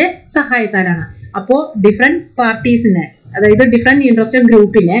 മാനേജ്മെന്റിന്റെ സഹായത്താലാണ്. അപ്പോ ഡിഫറെന്റ് പാർട്ടീസിനെ, അതായത് ഡിഫറെന്റ് ഇൻട്രസ്റ്റഡ്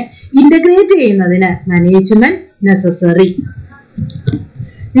ഗ്രൂപ്പിനെ ഇന്റഗ്രേറ്റ് ചെയ്യുന്നതിന് മാനേജ്മെന്റ് നെസസറി.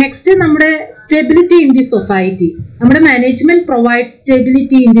 നെക്സ്റ്റ് നമ്മുടെ സ്റ്റെബിലിറ്റി ഇൻ ദി സൊസൈറ്റി. നമ്മുടെ management provide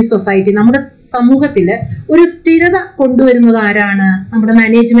stability in the society. നമ്മുടെ സമൂഹത്തില് ഒരു സ്ഥിരത കൊണ്ടുവരുന്നത് ആരാണ്? നമ്മുടെ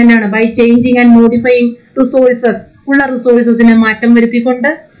മാനേജ്മെന്റ് ആണ്. By changing and modifying resources, ഉള്ള റിസോഴ്സസിനെ മാറ്റം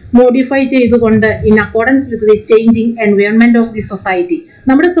വരുത്തിക്കൊണ്ട് മോഡിഫൈ ചെയ്തുകൊണ്ട് in accordance with the changing environment of the society.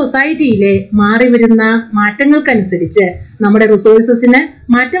 നമ്മുടെ സൊസൈറ്റിയിലെ മാറി വരുന്ന മാറ്റങ്ങൾക്കനുസരിച്ച് നമ്മുടെ റിസോഴ്സസിന്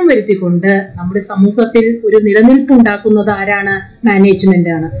മാറ്റം വരുത്തിക്കൊണ്ട് നമ്മുടെ സമൂഹത്തിൽ ഒരു നിലനിൽപ്പുണ്ടാക്കുന്നത് ആരാണ്?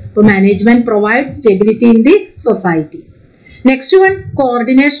 മാനേജ്മെന്റ് ആണ്. അപ്പോൾ management provide stability in the society. Next one,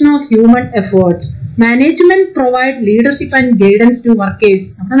 coordination of human efforts. Management provide leadership and guidance to workers.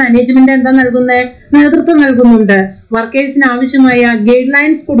 നമ്മുടെ മാനേജ്മെന്റ് എന്താ നൽകുന്നത്? നേതൃത്വം നൽകുന്നുണ്ട്. വർക്കേഴ്സിന് ആവശ്യമായ ഗൈഡ്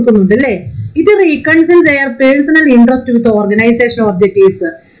ലൈൻസ് കൊടുക്കുന്നുണ്ട് അല്ലേ? It റീകൺസിൽ there personal interest with organisation objectives.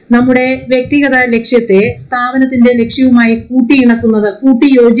 നമ്മുടെ വ്യക്തിഗത ലക്ഷ്യത്തെ സ്ഥാപനത്തിന്റെ ലക്ഷ്യവുമായി കൂട്ടിയിണക്കുന്നത്, കൂട്ടി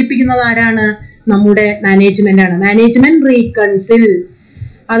യോജിപ്പിക്കുന്നത് ആരാണ്? നമ്മുടെ മാനേജ്മെന്റ് ആണ്. മാനേജ്മെന്റ് റീകൺസിൽ,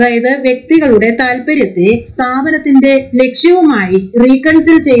 അതായത് വ്യക്തികളുടെ താല്പര്യത്തെ സ്ഥാപനത്തിന്റെ ലക്ഷ്യവുമായി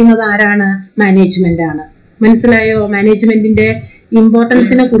റീകൺസിൽ ചെയ്യുന്നത് ആരാണ്? മാനേജ്മെന്റ് ആണ്. മനസ്സിലായോ? മാനേജ്മെന്റിന്റെ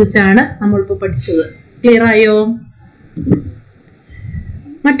ഇമ്പോർട്ടൻസിനെ കുറിച്ചാണ് നമ്മൾ ഇപ്പോൾ പഠിച്ചത്. ക്ലിയർ ആയോ?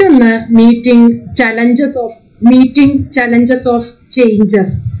 മറ്റൊന്ന്, മീറ്റിംഗ് ചലഞ്ചസ് ഓഫ്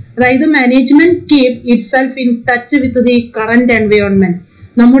ചേഞ്ചസ്. അതായത് management keep it self in touch with the current environment.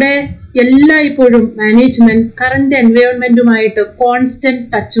 നമ്മുടെ എല്ലായ്പ്പോഴും മാനേജ്മെന്റ് കറന്റ് എൻവയോൺമെന്റുമായിട്ട് കോൺസ്റ്റന്റ്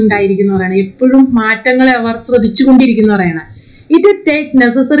ടച്ച് ഉണ്ടായിരിക്കുന്നവരാണ്. എപ്പോഴും മാറ്റങ്ങളെ അവർ ശ്രദ്ധിച്ചുകൊണ്ടിരിക്കുന്നവരാണ്. It take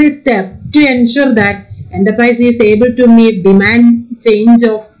necessary step to ensure that enterprise is able to meet demand change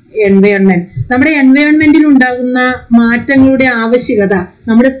of environment. നമ്മുടെ എൻവയോൺമെന്റിൽ ഉണ്ടാകുന്ന മാറ്റങ്ങളുടെ ആവശ്യകത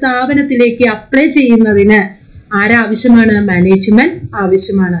നമ്മുടെ സ്ഥാപനത്തിലേക്ക് അപ്ലൈ ചെയ്യുന്നതിന് ആരാവശ്യമാണ്? മാനേജ്മെന്റ്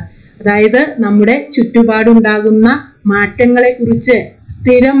ആവശ്യമാണ്. അതായത് നമ്മുടെ ചുറ്റുപാടുണ്ടാകുന്ന മാറ്റങ്ങളെ കുറിച്ച്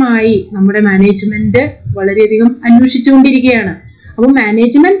സ്ഥിരമായി നമ്മുടെ മാനേജ്മെന്റ് വളരെയധികം അന്വേഷിച്ചുകൊണ്ടിരിക്കുകയാണ്. അപ്പോൾ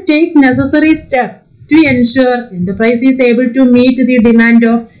management take necessary step to ensure enterprise is able to meet the demand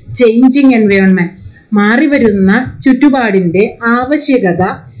of changing environment. മാറി വരുന്ന ചുറ്റുപാടിന്റെ ആവശ്യകത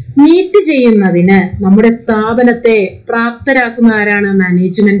മീറ്റ് ചെയ്യുന്നതിന് നമ്മുടെ സ്ഥാപനത്തെ പ്രാപ്തരാക്കുന്ന ആരാണ്?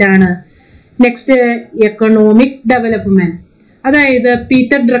 മാനേജ്മെന്റ് ആണ്. Next, economic development. അതായത്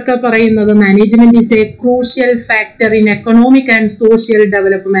പീറ്റർ ഡ്രക്കർ പറയുന്നത് management is A crucial factor in economic and social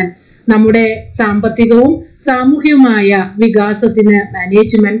development. നമ്മുടെ സാമ്പത്തികവും സാമൂഹികവുമായ വികാസത്തിന്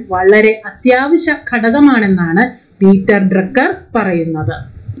മാനേജ്മെന്റ് വളരെ അത്യാവശ്യ ഘടകമാണെന്നാണ് പീറ്റർ ഡ്രക്കർ പറയുന്നത്.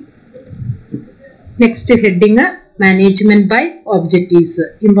 Next heading, management by objectives.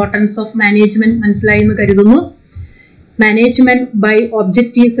 Importance of management മനസ്സിലായി എന്ന് കരുതുന്നു. മാനേജ്മെന്റ് ബൈ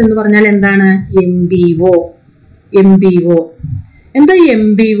ഒബ്ജക്റ്റീവ്സ് എന്ന് പറഞ്ഞാൽ എന്താണ്? MBO. എന്താ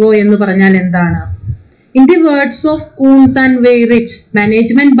MBO എന്ന് പറഞ്ഞാൽ എന്താണ്? In the words of Coons and വെയ്റിച്ച്,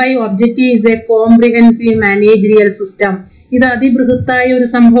 management by objective is A comprehensive managerial system. ഇത് അതിബൃഹത്തായ ഒരു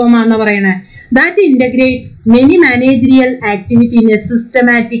സംഭവമാണെന്ന് പറയണേ. That integrate many managerial activity in A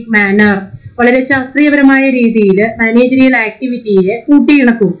systematic manor. വളരെ ശാസ്ത്രീയപരമായ രീതിയിൽ managerial ആക്ടിവിറ്റിയെ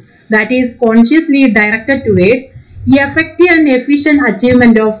കൂട്ടിയിണക്കും. That is consciously directed towards effective and efficient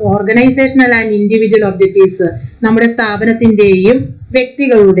achievement of organizational and individual objectives. നമ്മുടെ സ്ഥാപനത്തിന്റെയും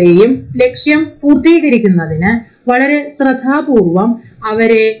വ്യക്തികളുടെയും ലക്ഷ്യം പൂർത്തീകരിക്കുന്നതിന് വളരെ ശ്രദ്ധാപൂർവം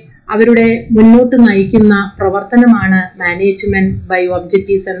അവരുടെ മുന്നോട്ട് നയിക്കുന്ന പ്രവർത്തനമാണ് മാനേജ്മെന്റ് ബൈ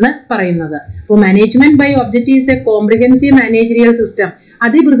ഒബ്ജക്റ്റീവ്സ് എന്ന് പറയുന്നത്. അപ്പോൾ management by objectives A comprehensive managerial system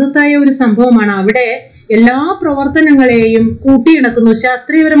അതിബൃഹത്തായ ഒരു സംഭവമാണ്. അവിടെ എല്ലാ പ്രവർത്തനങ്ങളെയും കൂട്ടിയിണക്കുന്നു,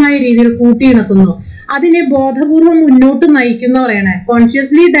 ശാസ്ത്രീയപരമായ രീതിയിൽ കൂട്ടിയിണക്കുന്നു, അതിനെ ബോധപൂർവം മുന്നോട്ട് നയിക്കുന്നവരാണ്.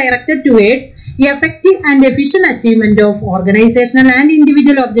 Consciously directed towards effective and efficient achievement of organisational and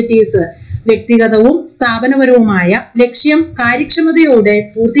individual objectives. വ്യക്തിഗതവും സ്ഥാപനപരവുമായ ലക്ഷ്യം കാര്യക്ഷമതയോടെ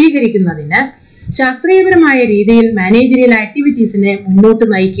പൂർത്തീകരിക്കുന്നതിന് ശാസ്ത്രീയപരമായ രീതിയിൽ മാനേജറിയൽ ആക്ടിവിറ്റീസിനെ മുന്നോട്ട്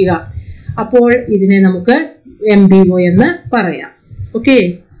നയിക്കുക. അപ്പോൾ ഇതിനെ നമുക്ക് MBO എന്ന് പറയാം. ഓക്കെ,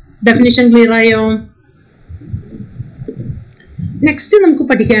 ഡെഫിനിഷൻ ക്ലിയർ ആയോ? നെക്സ്റ്റ് നമുക്ക്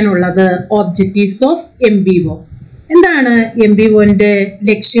പഠിക്കാനുള്ളത് ഒബ്ജക്റ്റീവ്സ് ഓഫ് MBO. എന്താണ് MBOന്റെ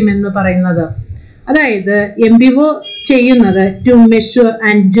ലക്ഷ്യം എന്ന് പറയുന്നത്? അതായത് MBO ചെയ്യുന്നത് to measure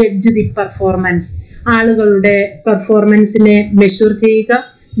and judge the performance. ആളുകളുടെ പെർഫോമൻസിനെ മെഷർ ചെയ്യുക,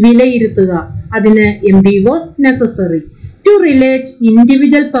 വിലയിരുത്തുക. അതിന് MBO necessary. To relate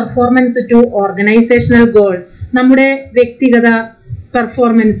individual performance to organisational goal. നമ്മുടെ വ്യക്തിഗത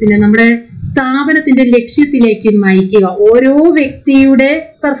പെർഫോമൻസിനെ നമ്മുടെ സ്ഥാപനത്തിന്റെ ലക്ഷ്യത്തിലേക്ക് നയിക്കുക. ഓരോ വ്യക്തിയുടെ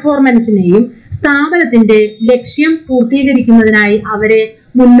പെർഫോമൻസിനെയും സ്ഥാപനത്തിന്റെ ലക്ഷ്യം പൂർത്തീകരിക്കുന്നതിനായി അവരെ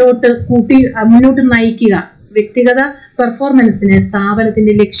മുന്നോട്ട് നയിക്കുക. വ്യക്തിഗത പെർഫോമൻസിനെ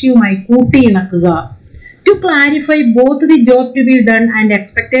സ്ഥാപനത്തിന്റെ ലക്ഷ്യവുമായി കൂട്ടിയിണക്കുക. To clarify both the job to be done and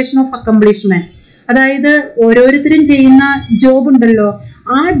expectation of accomplishment. അതായത് ഓരോരുത്തരും ചെയ്യുന്ന ജോബ് ഉണ്ടല്ലോ,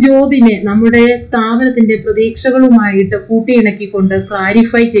 ആ ജോബിനെ നമ്മുടെ സ്ഥാപനത്തിന്റെ പ്രതീക്ഷകളുമായിട്ട് കൂട്ടിയിണക്കിക്കൊണ്ട്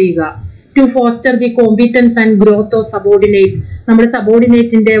ക്ലാരിഫൈ ചെയ്യുക. To foster the competence and growth of subordinate, നമ്മുടെ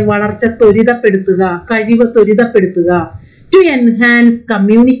സബോർഡിനേറ്റിന്റെ വളർച്ച ത്വരിതപ്പെടുത്തുക, കഴിവ് ത്വരിതപ്പെടുത്തുക. To enhance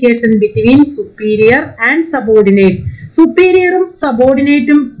communication between superior and subordinate, സുപ്പീരിയറും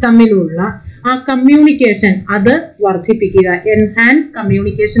സബോർഡിനേറ്റും തമ്മിലുള്ള ആ കമ്മ്യൂണിക്കേഷൻ അത് വർദ്ധിപ്പിക്കുക. Enhance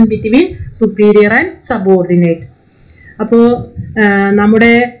communication between superior and subordinate. അപ്പോൾ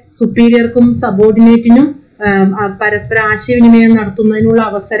നമ്മുടെ സുപ്പീരിയർക്കും സബോർഡിനേറ്റിനും പരസ്പര ആശയവിനിമയം നടത്തുന്നതിനുള്ള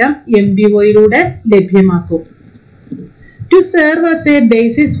അവസരം MBOയിലൂടെ ലഭ്യമാക്കും. To serve as A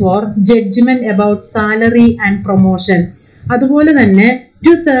basis for judgement about salary and promotion, അതുപോലെ തന്നെ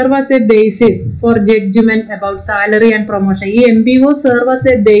to serve as A basis for judgement about salary and promotion, ഈ MBO serve as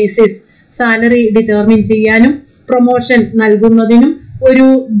A basis salary determine ചെയ്യാനും പ്രൊമോഷൻ നൽകുന്നതിനും ഒരു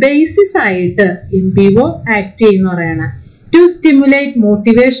ബേസിസ് ആയിട്ട് MBO act ചെയ്യുന്ന പറയാണ്. To stimulate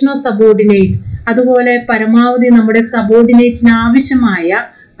motivation of subordinate, അതുപോലെ പരമാവധി നമ്മുടെ സബോർഡിനേറ്റിന് ആവശ്യമായ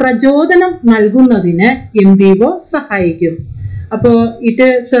പ്രചോദനം നൽകുന്നതിന് MBO സഹായിക്കും. അപ്പോൾ ഇറ്റ്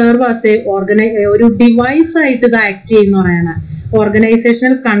സെർവ് ആസ് എ ഒരു ഡിവൈസ് ആയിട്ട് ഇത് ആക്ട് ചെയ്യുന്ന പറയാണ്.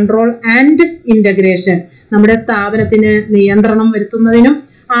 ഓർഗനൈസേഷണൽ കൺട്രോൾ ആൻഡ് ഇന്റഗ്രേഷൻ, നമ്മുടെ സ്ഥാപനത്തിന് നിയന്ത്രണം വരുത്തുന്നതിനും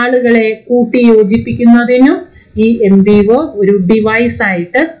ആളുകളെ കൂട്ടി യോജിപ്പിക്കുന്നതിനും ഈ MBO ഒരു ഡിവൈസ്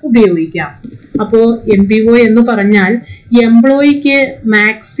ആയിട്ട് ഉപയോഗിക്കാം. അപ്പോൾ MBO എന്ന് പറഞ്ഞാൽ എംപ്ലോയിക്ക്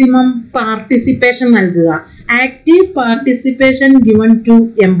മാക്സിമം പാർട്ടിസിപ്പേഷൻ നൽകുക, active participation given to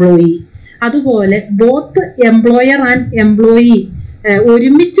employee. അതുപോലെ ബോത്ത് എംപ്ലോയർ ആൻഡ് എംപ്ലോയി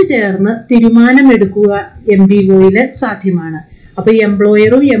ഒരുമിച്ച് ചേർന്ന് തീരുമാനമെടുക്കുക MBOയിൽ സാധ്യമാണ്. അപ്പൊ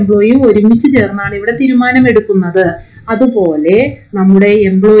എംപ്ലോയറും എംപ്ലോയിയും ഒരുമിച്ച് ചേർന്നാണ് ഇവിടെ തീരുമാനമെടുക്കുന്നത്. അതുപോലെ നമ്മുടെ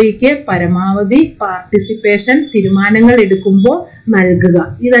എംപ്ലോയിക്ക് പരമാവധി പാർട്ടിസിപ്പേഷൻ തീരുമാനങ്ങൾ എടുക്കുമ്പോൾ നൽകുക.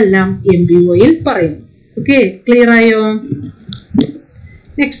 ഇതെല്ലാം MBOയിൽ പറയും. ഓക്കെ, ക്ലിയർ ആയോ?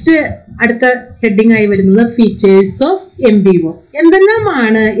 നെക്സ്റ്റ് അടുത്ത ഹെഡിങ് ആയി വരുന്നത് ഫീച്ചേഴ്സ് ഓഫ് MBO.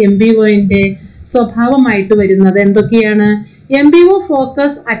 എന്തെല്ലാമാണ് MBOന്റെ സ്വഭാവമായിട്ട് വരുന്നത്? എന്തൊക്കെയാണ്? MBO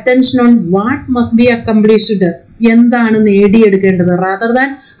focus attention on what must be accomplished, എന്താണ് നേടിയെടുക്കേണ്ടത്, rather than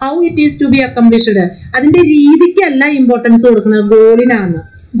how it is to B accomplished. അതിന്റെ രീതിക്കല്ല ഇമ്പോർട്ടൻസ് കൊടുക്കുന്നത്, ഗോളിനാണ്.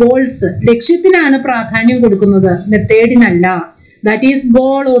 ഗോൾസ്, ലക്ഷ്യത്തിനാണ് പ്രാധാന്യം കൊടുക്കുന്നത്, മെത്തേഡിനല്ല. That is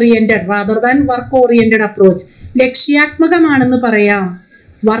goal oriented rather than work oriented approach. ലക്ഷ്യാത്മകമാണെന്ന് പറയാം,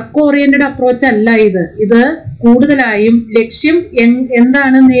 വർക്ക് ഓറിയന്റഡ് അപ്രോച്ച് അല്ല ഇത്. ഇത് കൂടുതലായും ലക്ഷ്യം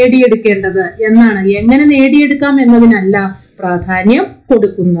എന്താണ് നേടിയെടുക്കേണ്ടത് എന്നാണ്, എങ്ങനെ നേടിയെടുക്കാം എന്നതിനല്ല പ്രാധാന്യം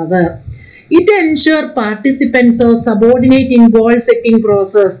കൊടുക്കുന്നത്. It ensure participants of subordinate in goal setting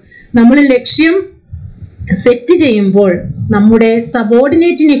process. നമ്മൾ ലക്ഷ്യം സെറ്റ് ചെയ്യുമ്പോൾ നമ്മുടെ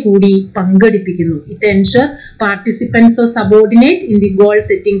സബോർഡിനേറ്റിനെ കൂടി പങ്കെടുപ്പിക്കുന്നു. It ensure participants of subordinate in the goal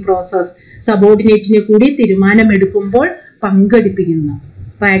setting process. സബോർഡിനേറ്റിനെ കൂടി തീരുമാനമെടുക്കുമ്പോൾ പങ്കെടുപ്പിക്കുന്നു.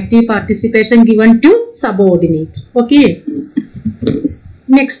 Active participation given to subordinate. Okay,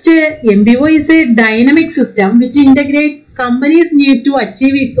 next MBO is a dynamic system which integrate companies need to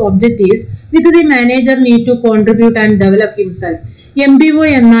achieve its objectives with the manager need to contribute and develop himself. MBO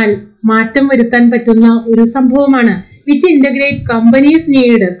എന്നാൽ മാറ്റം വരുത്താൻ പറ്റുന്ന ഒരു സംഭവമാണ്. Which integrate companies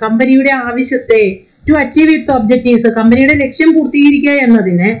need, കമ്പനിയുടെ ആവശ്യത്തെ, to achieve it's objectives, കമ്പനിയുടെ ലക്ഷ്യം പൂർത്തീകരിക്കുക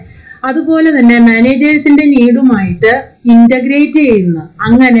എന്നതിനെ, അതുപോലെ തന്നെ മാനേജേഴ്സിന്റെ നീഡുമായിട്ട് ഇന്റഗ്രേറ്റ് ചെയ്യുന്ന,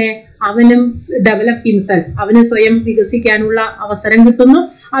 അങ്ങനെ അവനും ഡെവലപ്പ് ഹിംസെൽഫ്, അവന് സ്വയം വികസിക്കാനുള്ള അവസരം കിട്ടുന്നു.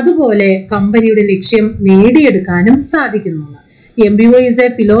 അതുപോലെ കമ്പനിയുടെ ലക്ഷ്യം നേടിയെടുക്കാനും സാധിക്കുന്നു. MBO is a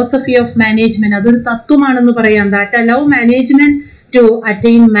philosophy of management. അതൊരു തത്വമാണെന്ന് പറയാം. That allow management to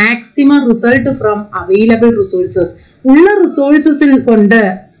attain maximum result from available resources. ഉള്ള റിസോഴ്സസിൽ കൊണ്ട്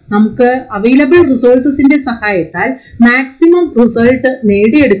നമുക്ക് അവൈലബിൾ റിസോഴ്സസിന്റെ സഹായത്താൽ മാക്സിമം റിസൾട്ട്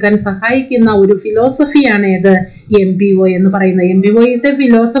നേടിയെടുക്കാൻ സഹായിക്കുന്ന ഒരു ഫിലോസഫിയാണ് ഏത്? MBO എന്ന് പറയുന്നത്. MBO is a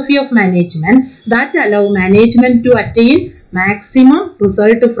philosophy of management that allow management to attain maximum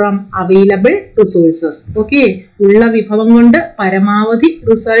result from available resources. Okay, ഉള്ള വിഭവം കൊണ്ട് പരമാവധി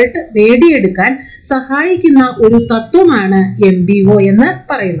റിസൾട്ട് നേടിയെടുക്കാൻ സഹായിക്കുന്ന ഒരു തത്വമാണ് MBO എന്ന്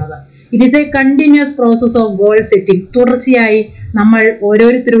പറയുന്നത്. It is A continuous process of goal setting. തുടർച്ചയായി നമ്മൾ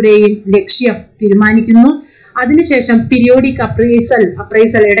ഓരോരുത്തരുടെയും ലക്ഷ്യം തീരുമാനിക്കുന്നു, അതിനുശേഷം പീരിയോഡിക്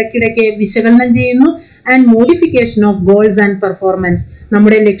അപ്രൈസൽ ഇടയ്ക്കിടയ്ക്ക് വിശകലനം ചെയ്യുന്നു, and modification of goals and performance,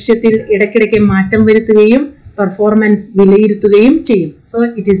 നമ്മുടെ ലക്ഷ്യത്തിൽ ഇടയ്ക്കിടയ്ക്ക് മാറ്റം വരുത്തുകയും പെർഫോമൻസ് വിലയിരുത്തുകയും ചെയ്യും. So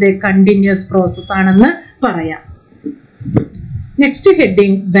it is A continuous process ആണെന്ന് പറയാം. Next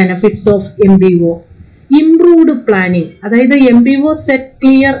heading benefits of MBO. Improved planning, അതായത് MBO set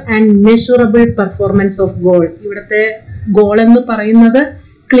clear and measurable performance of goal. ഇവിടുത്തെ ഗോൾ എന്ന് പറയുന്നത്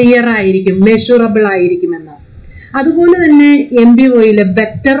ക്ലിയർ ആയിരിക്കും, മെഷറബിൾ ആയിരിക്കുമെന്ന്. അതുപോലെ തന്നെ MBOയിലെ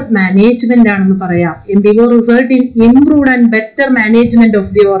ബെറ്റർ മാനേജ്മെന്റ് ആണെന്ന് പറയാം. MBO result in improved and better management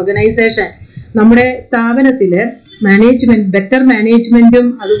of the organisation. നമ്മുടെ സ്ഥാപനത്തില് മാനേജ്മെന്റ്, ബെറ്റർ മാനേജ്മെന്റും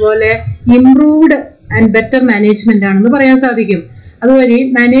അതുപോലെ ഇംപ്രൂവ്ഡ് ആൻഡ് ബെറ്റർ മാനേജ്മെന്റ് ആണെന്ന് പറയാൻ സാധിക്കും. അതുപോലെ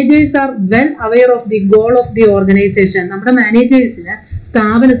managers are well aware of the goal of the organisation. നമ്മുടെ മാനേജേഴ്സിന്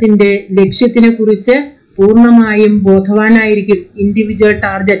സ്ഥാപനത്തിന്റെ ലക്ഷ്യത്തിനെ കുറിച്ച് പൂർണ്ണമായും ബോധവാനായിരിക്കും. ഇൻഡിവിജ്വൽ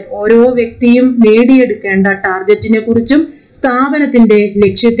ടാർഗറ്റ്, ഓരോ വ്യക്തിയും നേടിയെടുക്കേണ്ട ടാർഗറ്റിനെ കുറിച്ചും സ്ഥാപനത്തിന്റെ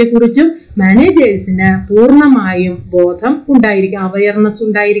ലക്ഷ്യത്തെക്കുറിച്ചും മാനേജേഴ്സിന് പൂർണ്ണമായും ബോധം ഉണ്ടായിരിക്കും, അവയർനെസ്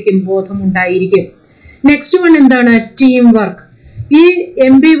ഉണ്ടായിരിക്കും, ബോധം ഉണ്ടായിരിക്കും. നെക്സ്റ്റ് വൺ എന്താണ്? Team work. ഈ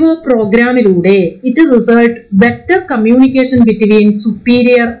MBO പ്രോഗ്രാമിലൂടെ it result better communication between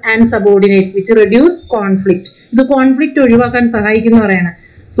superior and subordinate which reduce conflict. ഇത് കോൺഫ്ലിക്ട് ഒഴിവാക്കാൻ സഹായിക്കുന്നവരാണ്.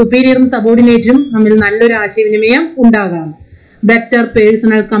 സുപ്പീരിയറും സബോർഡിനേറ്റും തമ്മിൽ നല്ലൊരു ആശയവിനിമയം ഉണ്ടാകാം. Better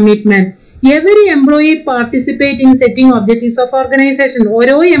personal commitment. Every employee participate in setting objectives of organisation.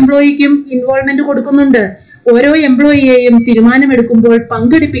 ഓരോ എംപ്ലോയിക്കും ഇൻവോൾവ്മെന്റ് കൊടുക്കുന്നുണ്ട്. ഓരോ എംപ്ലോയിയെയും തീരുമാനമെടുക്കുമ്പോൾ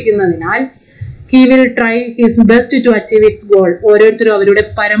പങ്കെടുപ്പിക്കുന്നതിനാൽ he will try his best to achieve its goal. ഓരോരുത്തരും അവരുടെ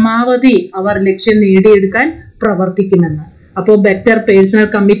പരമാവധി അവർ ലക്ഷ്യം നേടിയെടുക്കാൻ പ്രവർത്തിക്കുമെന്ന്. അപ്പോൾ ബെറ്റർ പേഴ്സണൽ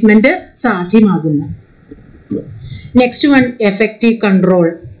കമ്മിറ്റ്മെന്റ് സാധ്യമാകുന്നു. Next one effective control.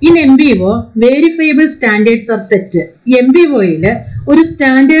 In MBO verifiable standards R set. MBOയിൽ ഒരു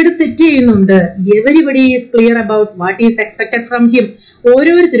സ്റ്റാൻഡേർഡ് സെറ്റ് ചെയ്യുന്നുണ്ട്. Everybody is clear about what is expected from him.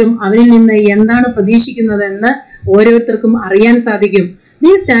 ഓരോരുത്തരും അവരിൽ നിന്ന് എന്താണ് പ്രതീക്ഷിക്കുന്നതെന്ന് ഓരോരുത്തർക്കും അറിയാൻ സാധിക്കും.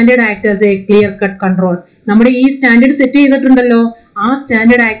 ഈ standard actors A clear cut control. നമ്മുടെ ഈ സ്റ്റാൻഡേർഡ് സെറ്റ് ചെയ്തിട്ടുണ്ടല്ലോ, ആ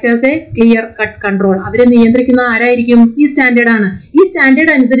standard actors A clear cut control. അവരെ നിയന്ത്രിക്കുന്നത് ആരായിരിക്കും? ഈ സ്റ്റാൻഡേർഡ് ആണ്. ഈ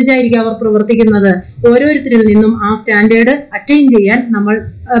സ്റ്റാൻഡേർഡ് അനുസരിച്ചായിരിക്കും അവർ പ്രവർത്തിക്കുന്നത്. ഓരോരുത്തരിൽ നിന്നും ആ സ്റ്റാൻഡേർഡ് അറ്റൈൻ ചെയ്യാൻ നമ്മൾ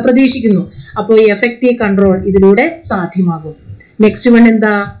പ്രതീക്ഷിക്കുന്നു. അപ്പോൾ ഈ എഫക്റ്റീവ് കൺട്രോൾ ഇതിലൂടെ സാധ്യമാകും. നെക്സ്റ്റ് വൺ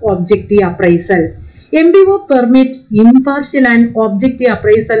എന്താ? Objective appraisal. MBO permit impartial and objective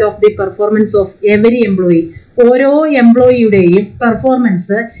appraisal of the performance of every employee. ഓരോ എംപ്ലോയിയുടെയും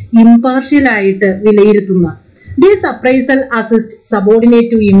പെർഫോമൻസ് ഇംപാർഷ്യൽ ആയിട്ട് വിലയിരുത്തുന്ന. This appraisal assist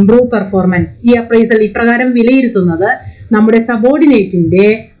subordinate to improve performance. ഈ അപ്രൈസൽ ഇപ്രകാരം വിലയിരുത്തുന്നത് നമ്മുടെ സബോർഡിനേറ്റിന്റെ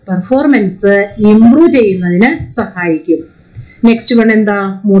പെർഫോമൻസ് ഇംപ്രൂവ് ചെയ്യുന്നതിന് സഹായിക്കും. നെക്സ്റ്റ് വൺ എന്താ?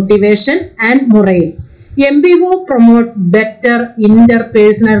 Motivation and morale. MBO promote better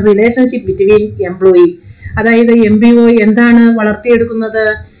interpersonal relationship between employee. അതായത് MBO എന്താണ് വളർത്തിയെടുക്കുന്നത്?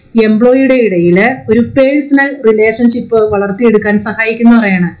 എംപ്ലോയിയുടെ ഇടയിൽ ഒരു പേഴ്സണൽ റിലേഷൻഷിപ്പ് വളർത്തിയെടുക്കാൻ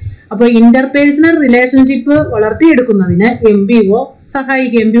സഹായിക്കുന്നവരാണ്. അപ്പോൾ ഇന്റർപേഴ്സണൽ റിലേഷൻഷിപ്പ് വളർത്തിയെടുക്കുന്നതിന് MBO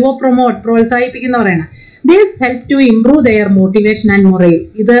സഹായിക്കും. MBO promote, പ്രോത്സാഹിപ്പിക്കുന്നവരാണ്. This help to improve there motivation and morale.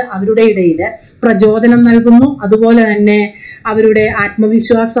 ഇത് അവരുടെ ഇടയിൽ പ്രചോദനം നൽകുന്നു. അതുപോലെ തന്നെ അവരുടെ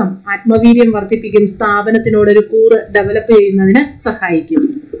ആത്മവിശ്വാസം, ആത്മവീര്യം വർദ്ധിപ്പിക്കും. സ്ഥാപനത്തിനോടൊരു കൂറ് ഡെവലപ്പ് ചെയ്യുന്നതിന് സഹായിക്കും.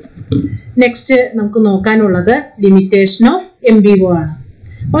 നെക്സ്റ്റ് നമുക്ക് നോക്കാനുള്ളത് ലിമിറ്റേഷൻ ഓഫ് MBO ആണ്.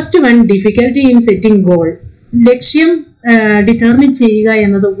 First one, difficulty in setting goal. ലക്ഷ്യം ഡിറ്റർമിൻ ചെയ്യുക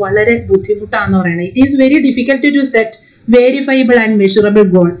എന്നത് വളരെ ബുദ്ധിമുട്ടാണെന്ന് പറയുന്നത്. It is very difficult to set വേരിഫൈബിൾ and measurable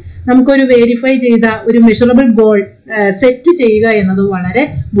goal. നമുക്കൊരു വേരിഫൈ ചെയ്ത ഒരു മെഷറബിൾ ഗോൾ സെറ്റ് ചെയ്യുക എന്നത് വളരെ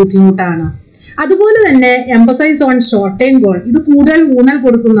ബുദ്ധിമുട്ടാണ്. അതുപോലെ തന്നെ emphasise on short time goal. ഇത് കൂടുതൽ ഊന്നൽ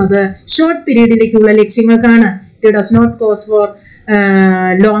കൊടുക്കുന്നത് short പീരീഡിലേക്കുള്ള ലക്ഷ്യങ്ങൾക്കാണ്. It does not cos for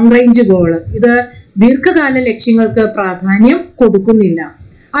long range goal. ഇത് ദീർഘകാല ലക്ഷ്യങ്ങൾക്ക് പ്രാധാന്യം കൊടുക്കുന്നില്ല.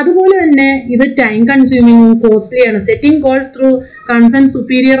 അതുപോലെ തന്നെ ഇത് ടൈം കൺസ്യൂമിങ്ങും കോസ്റ്റ്ലി ആണ്. Setting goals through concern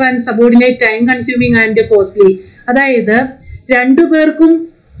superior and subordinate time consuming and costly. അതായത് രണ്ടുപേർക്കും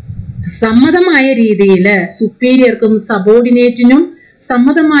സമ്മതമായ രീതിയിൽ, സുപ്പീരിയർക്കും സബോർഡിനേറ്റിനും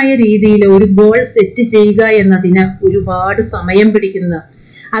സമ്മതമായ രീതിയിൽ ഒരു ഗോൾ സെറ്റ് ചെയ്യുക എന്നതിന് ഒരുപാട് സമയം പിടിക്കുന്നു.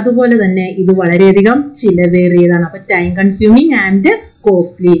 അതുപോലെ തന്നെ ഇത് വളരെയധികം ചിലവേറിയതാണ്. അപ്പൊ ടൈം കൺസ്യൂമിങ് ആൻഡ്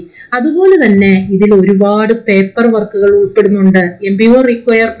കോസ്റ്റ്ലി. അതുപോലെ തന്നെ ഇതിൽ ഒരുപാട് പേപ്പർ വർക്കുകൾ ഉൾപ്പെടുന്നുണ്ട്. MBO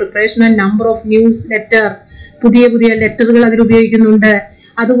require preparation and number of news letter. പുതിയ പുതിയ ലെറ്ററുകൾ അതിൽ ഉപയോഗിക്കുന്നുണ്ട്.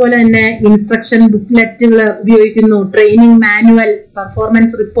 അതുപോലെ തന്നെ ഇൻസ്ട്രക്ഷൻ ബുക്ക്ലെറ്റുകൾ ഉപയോഗിക്കുന്നു. Training manual,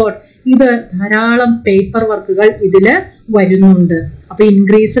 performance report. ഇത് ധാരാളം പേപ്പർ വർക്കുകൾ ഇതില് വരുന്നുണ്ട്. അപ്പൊ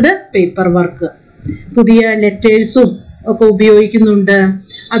ഇൻക്രീസ്ഡ് പേപ്പർ വർക്ക്, പുതിയ ലെറ്റേഴ്സും ഒക്കെ ഉപയോഗിക്കുന്നുണ്ട്.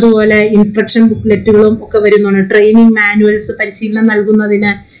 അതുപോലെ ഇൻസ്ട്രക്ഷൻ ബുക്ക്ലെറ്റുകളും ഒക്കെ വരുന്നുണ്ട്. ട്രെയിനിങ് മാനുവൽസ് പരിശീലനം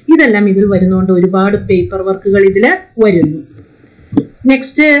നൽകുന്നതിന് ഇതെല്ലാം ഇതിൽ വരുന്നതുകൊണ്ട് ഒരുപാട് പേപ്പർ വർക്കുകൾ ഇതില് വരുന്നു.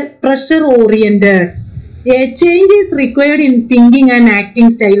 Next, pressure oriented. A change is required in thinking and acting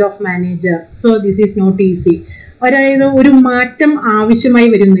style of manager. So this is not easy. അതായത് ഒരു മാറ്റം ആവശ്യമായി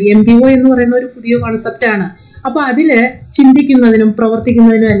വരുന്നു. MBO എന്ന് പറയുന്ന ഒരു പുതിയ കോൺസെപ്റ്റ് ആണ്. അപ്പൊ അതില് ചിന്തിക്കുന്നതിനും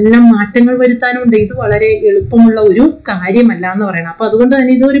പ്രവർത്തിക്കുന്നതിനും എല്ലാം മാറ്റങ്ങൾ വരുത്താനുണ്ട്. ഇത് വളരെ എളുപ്പമുള്ള ഒരു കാര്യമല്ല എന്ന് പറയണം. അപ്പൊ അതുകൊണ്ട്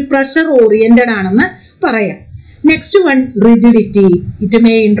തന്നെ ഇത് ഒരു പ്രഷർ ഓറിയന്റഡ് ആണെന്ന് പറയാം. Next one, rigidity. It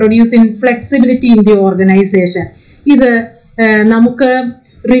may introduce in flexibility in the organisation. ഇത് നമുക്ക്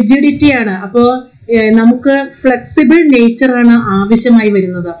റിജിഡിറ്റിയാണ്. അപ്പോൾ നമുക്ക് ഫ്ലെക്സിബിൾ നേച്ചറാണ് ആവശ്യമായി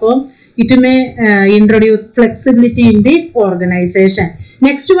വരുന്നത്. അപ്പോൾ it may introduce flexibility in the organisation.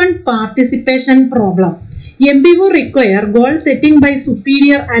 Next one, participation problem. MBO require goal setting by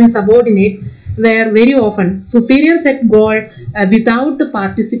superior and subordinate, where very often superior set goal without the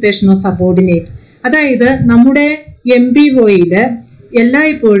participation of subordinate. അതായത് നമ്മുടെ MBOയിൽ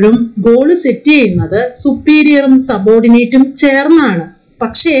എല്ലായ്പ്പോഴും goal set ചെയ്യുന്നത് സുപ്പീരിയറും സബോർഡിനേറ്റും ചേർന്നാണ്.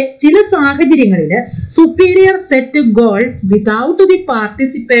 പക്ഷേ ചില സാഹചര്യങ്ങളിൽ superior set goal without the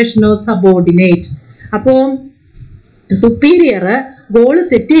participation of subordinate. അപ്പോൾ superior goal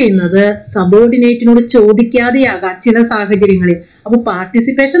set ചെയ്യുന്നത് സബോർഡിനേറ്റിനോട് ചോദിക്കാതെയാകാം ചില സാഹചര്യങ്ങളിൽ. അപ്പോൾ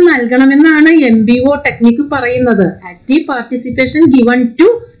പാർട്ടിസിപ്പേഷൻ നൽകണമെന്നാണ് MBO ടെക്നിക്ക് പറയുന്നത്. Active participation given to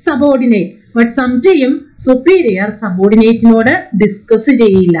subordinate. But sometime superior സബോർഡിനേറ്റിനോട് discuss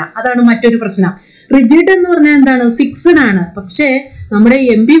ചെയ്യില്ല. അതാണ് മറ്റൊരു പ്രശ്നം. റിജിഡ് എന്ന് പറഞ്ഞാൽ എന്താണ്? ഫിക്സഡ് ആണ്. പക്ഷേ നമ്മുടെ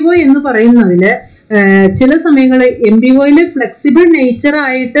MBO എന്ന് പറയുന്നതിൽ ചില സമയങ്ങളിൽ MBOയിൽ ഫ്ലെക്സിബിൾ നേച്ചർ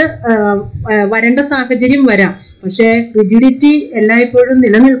ആയിട്ട് വരേണ്ട സാഹചര്യം വരാം. പക്ഷേ റിജിഡിറ്റി എല്ലായ്പ്പോഴും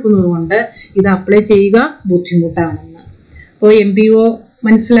നിലനിൽക്കുന്നത് കൊണ്ട് ഇത് അപ്ലൈ ചെയ്യുക ബുദ്ധിമുട്ടാണെന്ന്. അപ്പോൾ MBO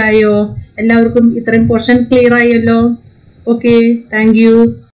മനസ്സിലായോ? എല്ലാവർക്കും ഇത്രയും പോർഷൻ ക്ലിയർ ആയല്ലോ? Okay, thank you.